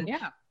 And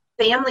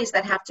families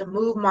that have to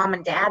move mom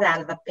and dad out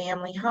of the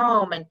family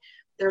home. And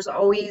there's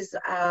always,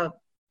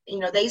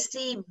 they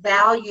see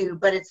value,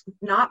 but it's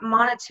not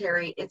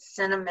monetary, it's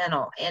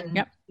sentimental.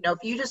 And, if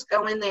you just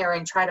go in there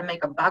and try to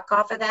make a buck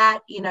off of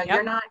that,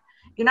 you're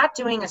not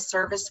doing a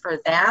service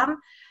for them,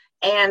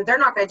 and they're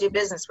not going to do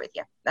business with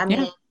you. I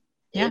mean,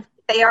 if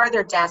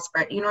they're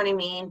desperate, you know what I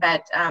mean?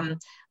 But,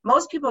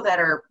 most people that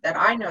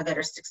I know that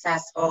are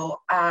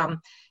successful,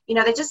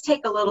 they just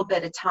take a little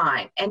bit of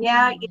time. And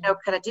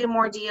could I do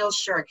more deals?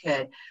 Sure I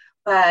could.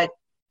 But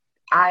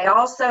I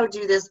also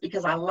do this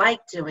because I like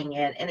doing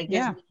it, and it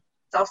gives me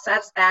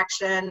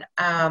self-satisfaction.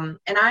 And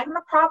I'm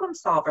a problem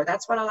solver.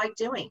 That's what I like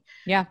doing.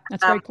 Yeah,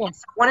 that's very cool.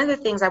 One of the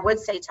things I would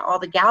say to all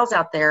the gals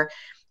out there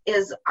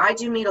is I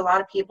do meet a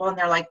lot of people, and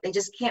they're like, they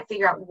just can't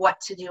figure out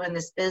what to do in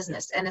this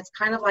business. And it's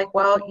kind of like,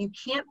 well, you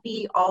can't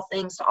be all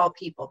things to all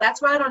people.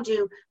 That's why I don't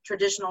do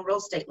traditional real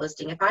estate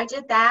listing. If I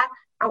did that,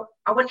 I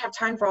wouldn't have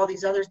time for all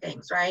these other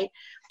things, right?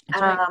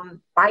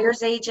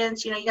 Buyer's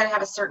agents, you got to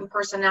have a certain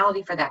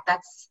personality for that.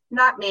 That's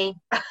not me.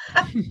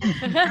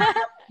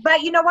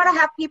 But you know what? I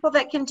have people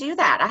that can do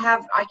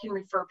that. I can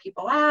refer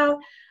people out.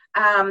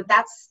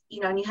 That's,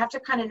 and you have to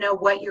kind of know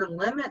what your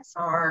limits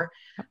are.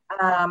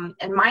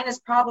 And mine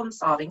is problem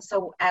solving.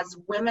 So as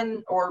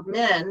women or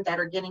men that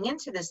are getting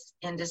into this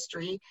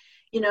industry,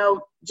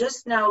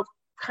 just know,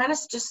 kind of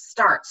just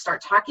start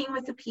talking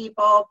with the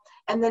people,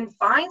 and then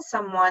find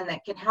someone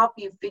that can help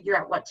you figure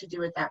out what to do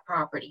with that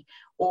property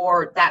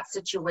or that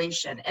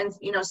situation. And,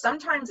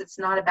 sometimes it's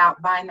not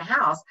about buying the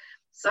house.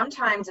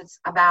 Sometimes it's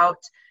about,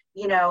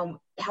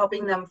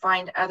 helping them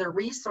find other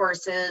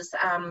resources.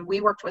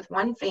 We worked with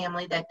one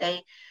family that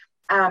they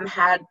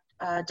had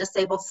a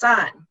disabled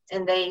son,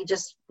 and they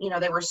just,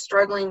 they were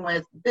struggling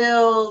with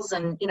bills,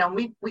 and,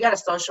 we got a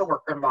social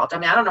worker involved. I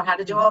mean, I don't know how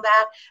to do all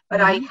that,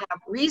 but I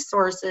have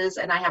resources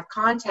and I have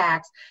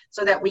contacts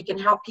so that we can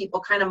help people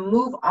kind of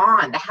move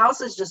on. The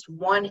house is just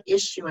one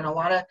issue in a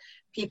lot of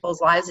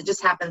people's lives. It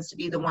just happens to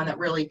be the one that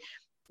really,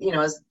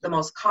 is the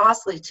most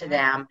costly to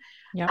them.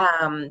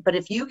 But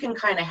if you can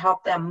kind of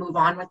help them move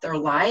on with their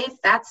life,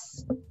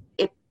 that's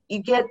it.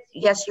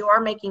 Yes, you are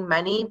making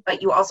money,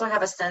 but you also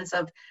have a sense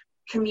of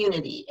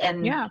community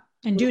and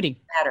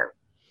duty. Better.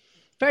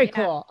 Very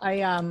cool.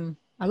 I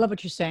love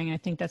what you're saying. I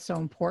think that's so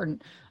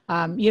important.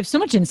 You have so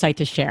much insight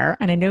to share.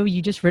 And I know you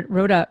just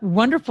wrote a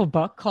wonderful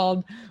book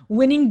called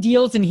Winning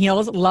Deals and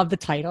Heels. Love the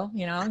title,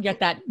 get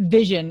that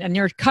vision. And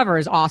your cover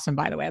is awesome,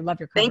 by the way. I love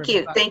your cover. Thank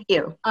you. Thank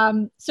you.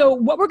 So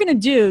what we're going to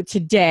do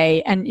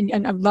today, and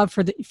I'd love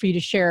for you to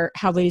share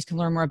how ladies can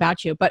learn more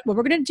about you, but what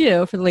we're going to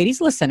do for the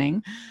ladies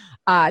listening,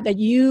 that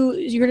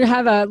you're going to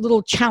have a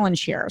little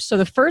challenge here. So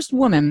the first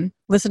woman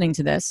listening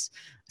to this,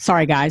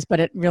 sorry guys,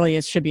 but it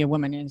really should be a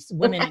woman. It's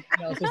Women in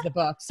Heels is the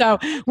book. So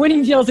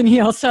Winning Deals and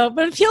Heels. So,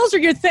 but if heels are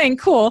your thing,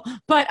 cool.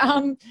 But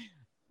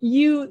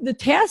the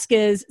task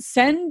is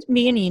send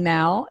me an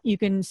email. You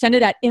can send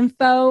it at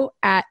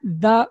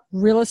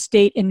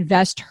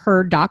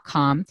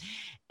info@therealestateinvesther.com.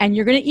 And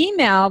you're going to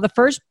email the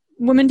first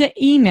woman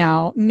to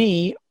email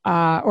me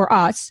or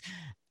us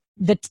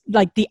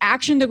the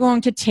action they're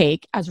going to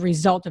take as a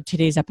result of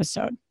today's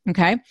episode.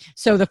 Okay.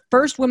 So the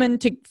first woman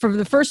for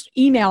the first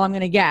email I'm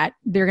going to get,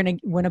 they're going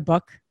to win a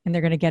book, and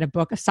they're going to get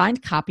a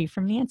signed copy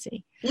from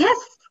Nancy. Yes.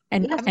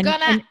 And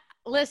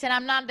listen,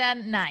 I'm not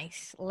that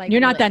nice. Like,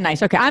 you're not that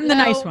nice. Okay. I'm the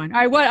nice one. All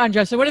right. What,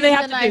 Andressa, what do they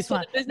have to do?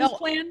 One. The business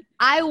plan?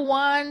 I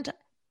want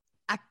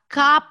a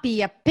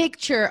copy, a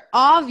picture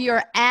of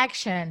your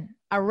action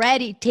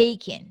already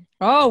taken.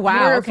 Oh,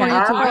 wow. Okay.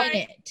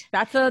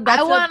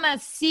 I want to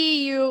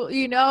see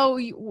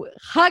you,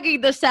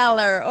 hugging the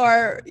seller,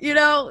 or,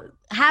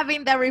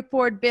 having the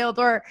report built,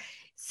 or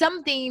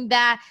something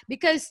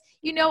because,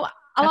 a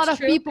lot of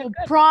people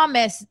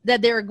promise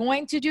that they're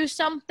going to do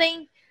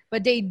something,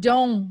 but they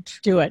don't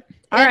do it.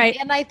 All right.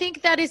 And I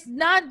think that is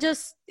not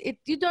just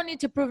you don't need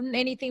to prove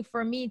anything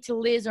for me to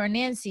Liz or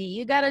Nancy.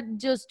 You got to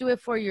just do it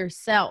for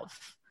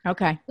yourself.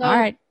 Okay. So, all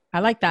right. I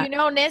like that.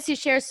 Nancy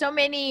shares so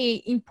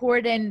many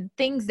important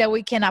things that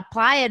we can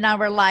apply in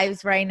our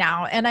lives right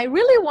now. And I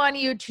really want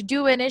you to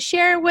do it and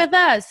share with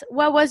us.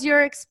 What was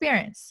your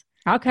experience?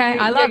 Okay.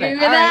 I love it.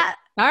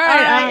 All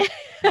right.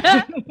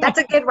 That's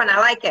a good one. I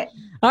like it.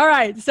 All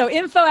right. So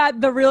info at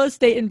The Real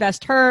Estate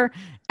Investor.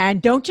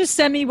 And don't just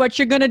send me what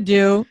you're going to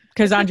do,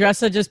 because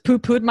Andressa just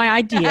poo-pooed my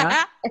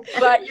idea.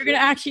 But you're going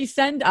to actually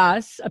send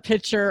us a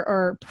picture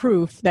or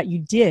proof that you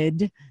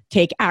did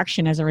take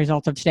action as a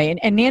result of today.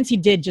 And Nancy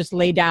did just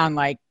lay down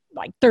like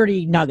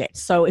 30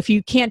 nuggets. So if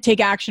you can't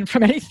take action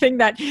from anything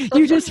that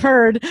you just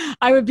heard,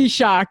 I would be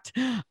shocked.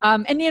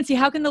 And Nancy,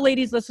 how can the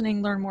ladies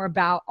listening learn more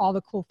about all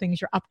the cool things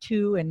you're up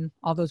to and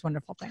all those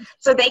wonderful things?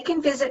 So they can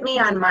visit me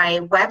on my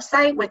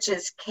website, which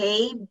is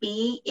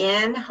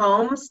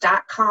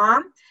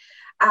kbnhomes.com.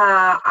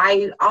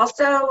 I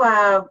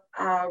also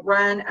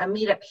run a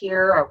meetup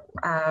here,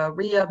 a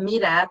RIA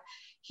meetup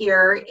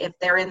here. If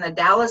they're in the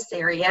Dallas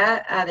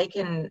area, they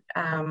can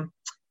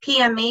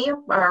PM me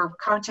or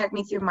contact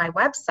me through my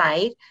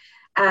website.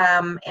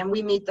 And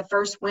we meet the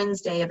first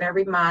Wednesday of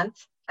every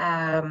month.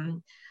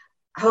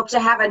 Hope to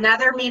have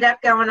another meetup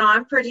going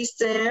on pretty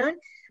soon.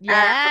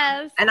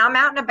 Yes. And I'm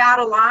out and about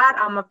a lot.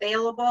 I'm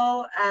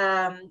available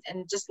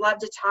and just love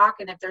to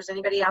talk. And if there's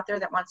anybody out there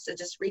that wants to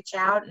just reach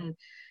out and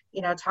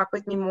talk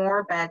with me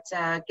more, but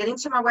getting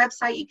to my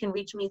website, you can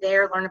reach me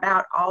there, learn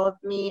about all of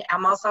me.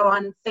 I'm also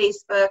on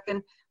Facebook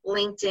and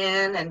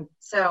LinkedIn. And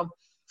so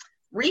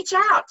reach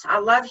out. I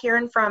love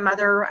hearing from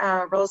other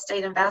real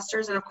estate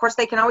investors. And of course,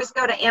 they can always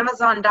go to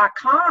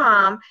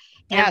Amazon.com and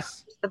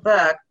yes, the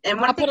book. And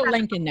I'll put a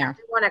link in there. I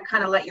want to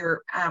kind of let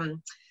your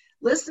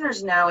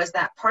listeners know is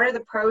that part of the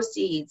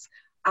proceeds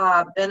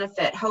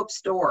benefit Hope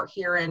Store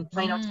here in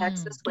Plano,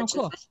 Texas, which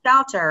is a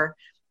shelter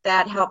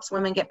that helps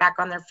women get back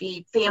on their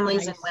feet,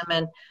 families and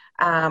women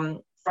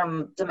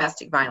from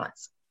domestic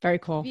violence. Very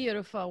cool.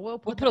 Beautiful. We'll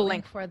put a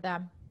link for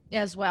them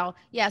as well.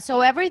 Yeah.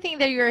 So everything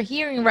that you're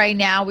hearing right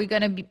now, we're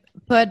going to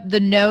put the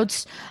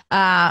notes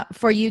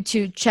for you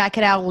to check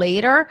it out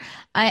later.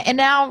 And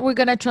now we're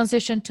going to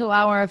transition to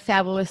our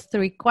fabulous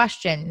 3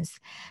 questions.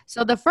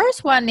 So the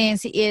first one,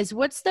 Nancy, is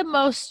what's the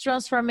most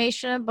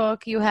transformational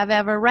book you have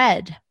ever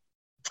read?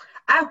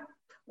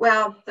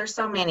 Well, there's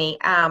so many.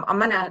 I'm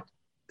going to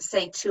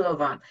say 2 of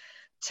them.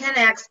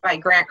 10X by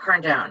Grant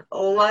Cardone.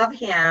 Love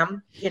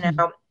him,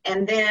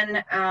 and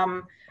then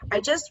I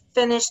just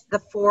finished The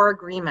 4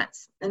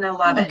 Agreements, and I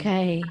love it.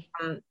 Okay.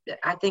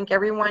 I think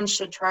everyone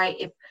should try,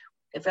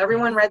 if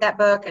everyone read that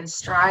book and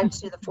strived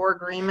to the 4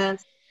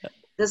 Agreements,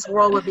 this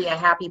world would be a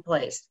happy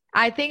place.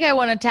 I think I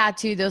want to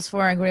tattoo those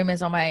 4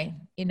 agreements on my,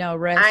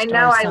 wrist. I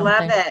know. I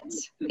love it.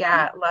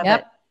 Yeah. Love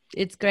it.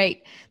 It's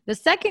great. The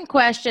second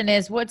question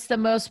is, what's the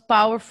most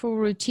powerful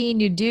routine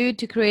you do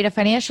to create a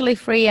financially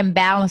free and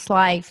balanced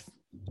life?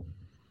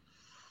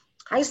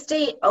 I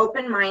stay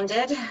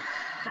open-minded.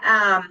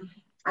 I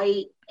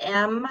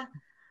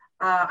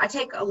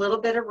take a little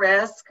bit of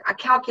risk, a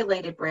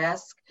calculated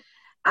risk,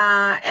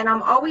 and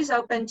I'm always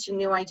open to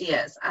new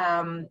ideas.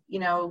 When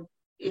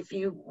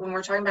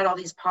we're talking about all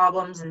these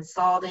problems and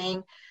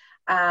solving,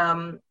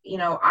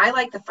 I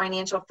like the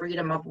financial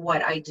freedom of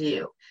what I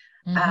do.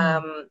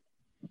 Mm-hmm.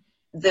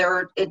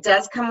 It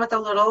does come with a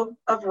little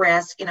of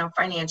risk,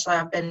 financially.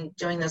 I've been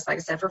doing this, like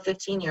I said, for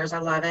 15 years. I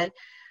love it.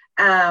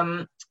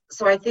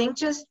 So I think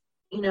just,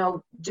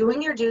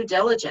 doing your due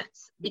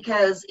diligence,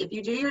 because if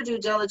you do your due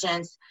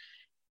diligence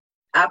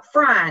up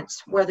front,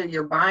 whether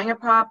you're buying a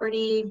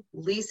property,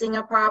 leasing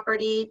a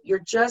property,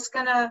 you're just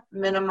going to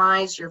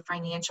minimize your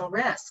financial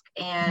risk.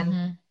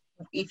 And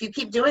if you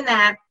keep doing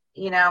that,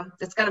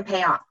 it's going to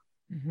pay off.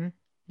 Mm-hmm.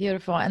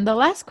 Beautiful. And the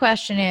last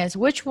question is,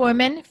 which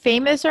woman,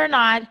 famous or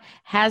not,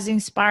 has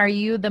inspired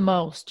you the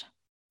most?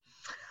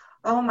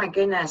 Oh my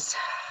goodness.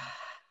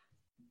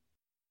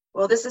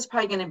 Well, this is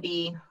probably going to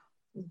be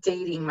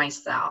dating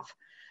myself.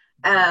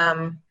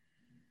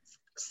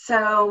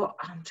 So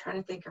I'm trying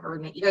to think of her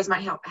name. You guys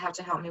might have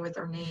to help me with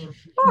her name.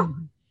 Oh.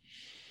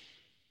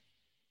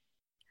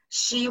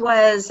 She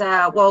was,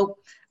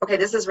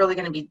 this is really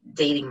going to be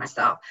dating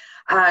myself.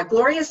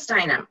 Gloria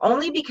Steinem,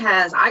 only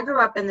because I grew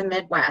up in the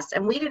Midwest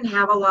and we didn't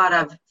have a lot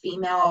of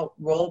female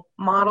role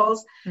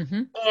models.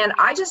 Mm-hmm. And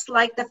I just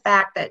like the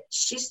fact that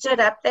she stood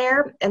up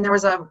there and there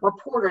was a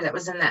reporter that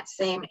was in that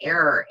same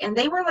era. And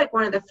they were like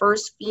one of the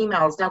first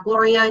females. Now,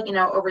 Gloria,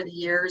 over the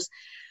years,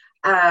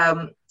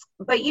 but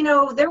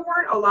there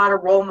weren't a lot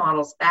of role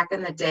models back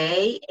in the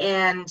day.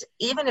 And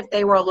even if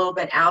they were a little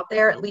bit out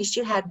there, at least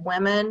you had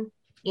women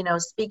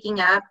speaking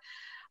up.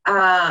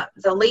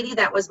 The lady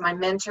that was my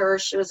mentor,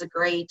 she was a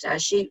great,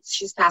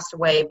 she's passed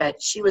away,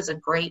 but she was a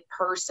great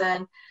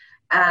person.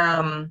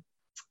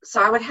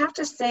 So I would have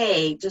to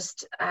say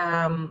just,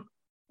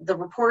 the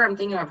reporter I'm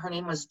thinking of, her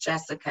name was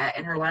Jessica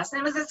and her last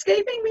name is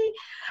escaping me.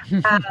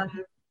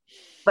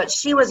 but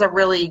she was a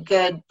really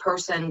good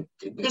person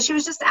because she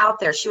was just out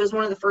there. She was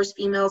one of the first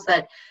females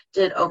that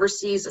did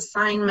overseas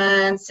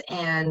assignments.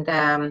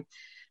 And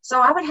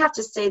so I would have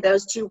to say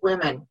those two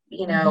women,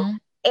 and,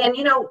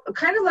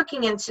 kind of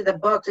looking into the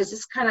book, is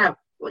just kind of,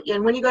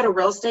 and when you go to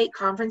real estate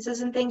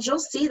conferences and things, you'll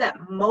see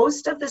that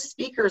most of the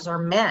speakers are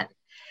men.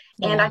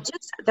 And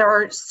there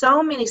are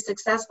so many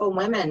successful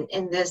women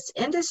in this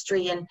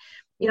industry. And,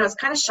 it's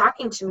kind of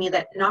shocking to me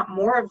that not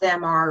more of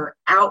them are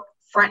out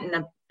front.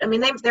 And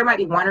there might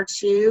be one or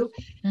two.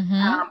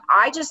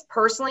 I just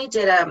personally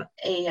did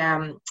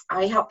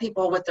I help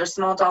people with their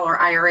small dollar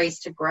IRAs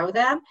to grow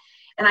them.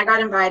 And I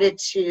got invited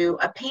to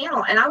a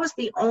panel, and I was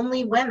the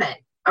only woman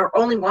of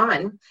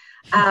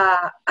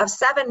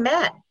 7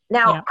 men.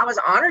 Now, I was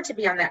honored to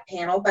be on that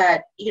panel,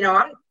 but,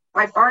 I'm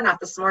by far not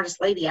the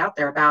smartest lady out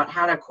there about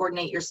how to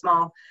coordinate your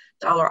small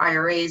dollar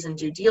IRAs and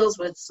do deals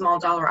with small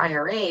dollar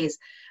IRAs.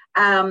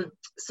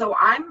 So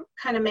I'm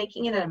kind of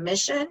making it a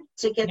mission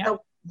to get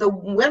the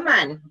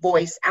women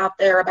voice out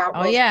there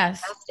about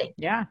investing.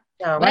 Yeah.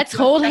 So let's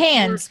hold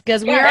hands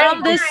because we're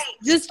on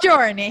this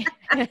journey.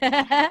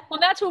 Well,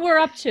 that's what we're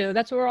up to.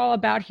 That's what we're all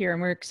about here.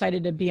 And we're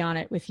excited to be on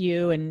it with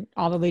you and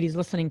all the ladies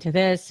listening to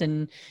this.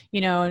 And,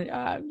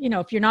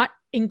 if you're not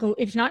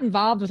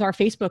involved with our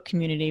Facebook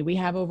community, we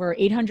have over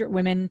 800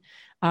 women.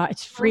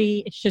 It's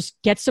free. It's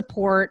just get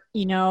support.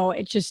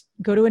 It's just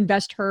go to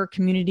Invest Her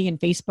community in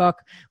Facebook.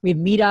 We have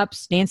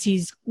meetups.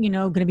 Nancy's,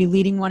 going to be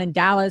leading one in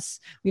Dallas.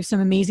 We have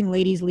some amazing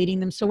ladies leading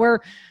them. So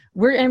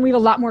we have a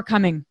lot more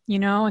coming,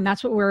 and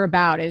that's what we're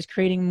about, is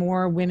creating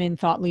more women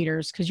thought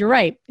leaders. Cause you're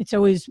right. It's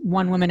always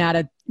one woman out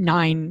of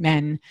 9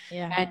 men.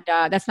 Yeah. And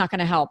that's not going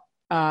to help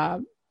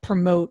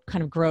promote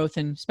kind of growth,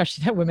 and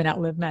especially that women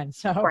outlive men.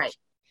 So, right.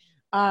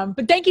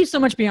 But thank you so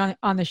much for being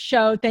on the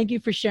show. Thank you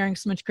for sharing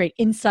so much great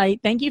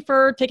insight. Thank you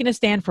for taking a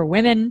stand for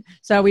women.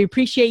 So we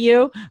appreciate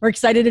you. We're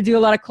excited to do a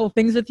lot of cool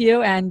things with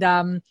you.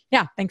 And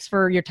thanks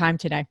for your time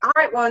today. All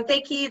right. Well, and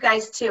thank you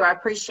guys too. I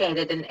appreciate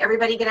it. And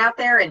everybody get out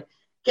there and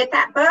get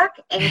that book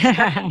and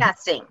start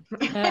investing.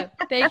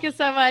 Thank you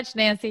so much,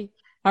 Nancy.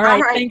 All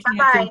right. Thanks,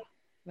 bye-bye. Nancy.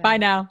 Bye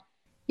now.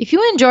 If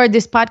you enjoyed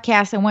this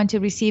podcast and want to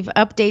receive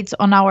updates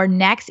on our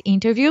next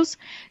interviews,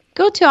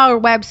 go to our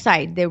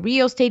website,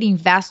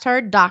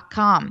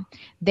 therealestateinvestor.com.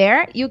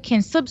 There, you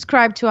can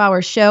subscribe to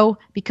our show,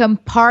 become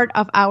part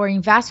of our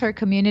investor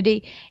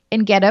community,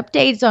 and get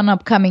updates on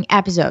upcoming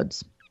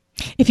episodes.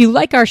 If you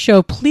like our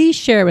show, please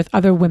share it with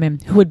other women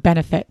who would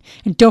benefit.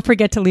 And don't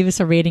forget to leave us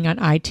a rating on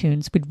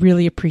iTunes. We'd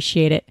really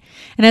appreciate it.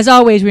 And as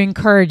always, we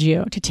encourage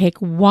you to take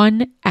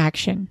one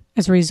action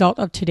as a result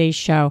of today's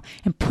show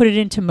and put it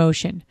into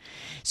motion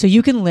so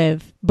you can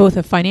live both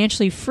a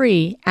financially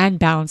free and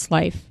balanced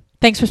life.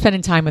 Thanks for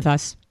spending time with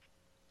us.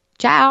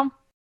 Ciao.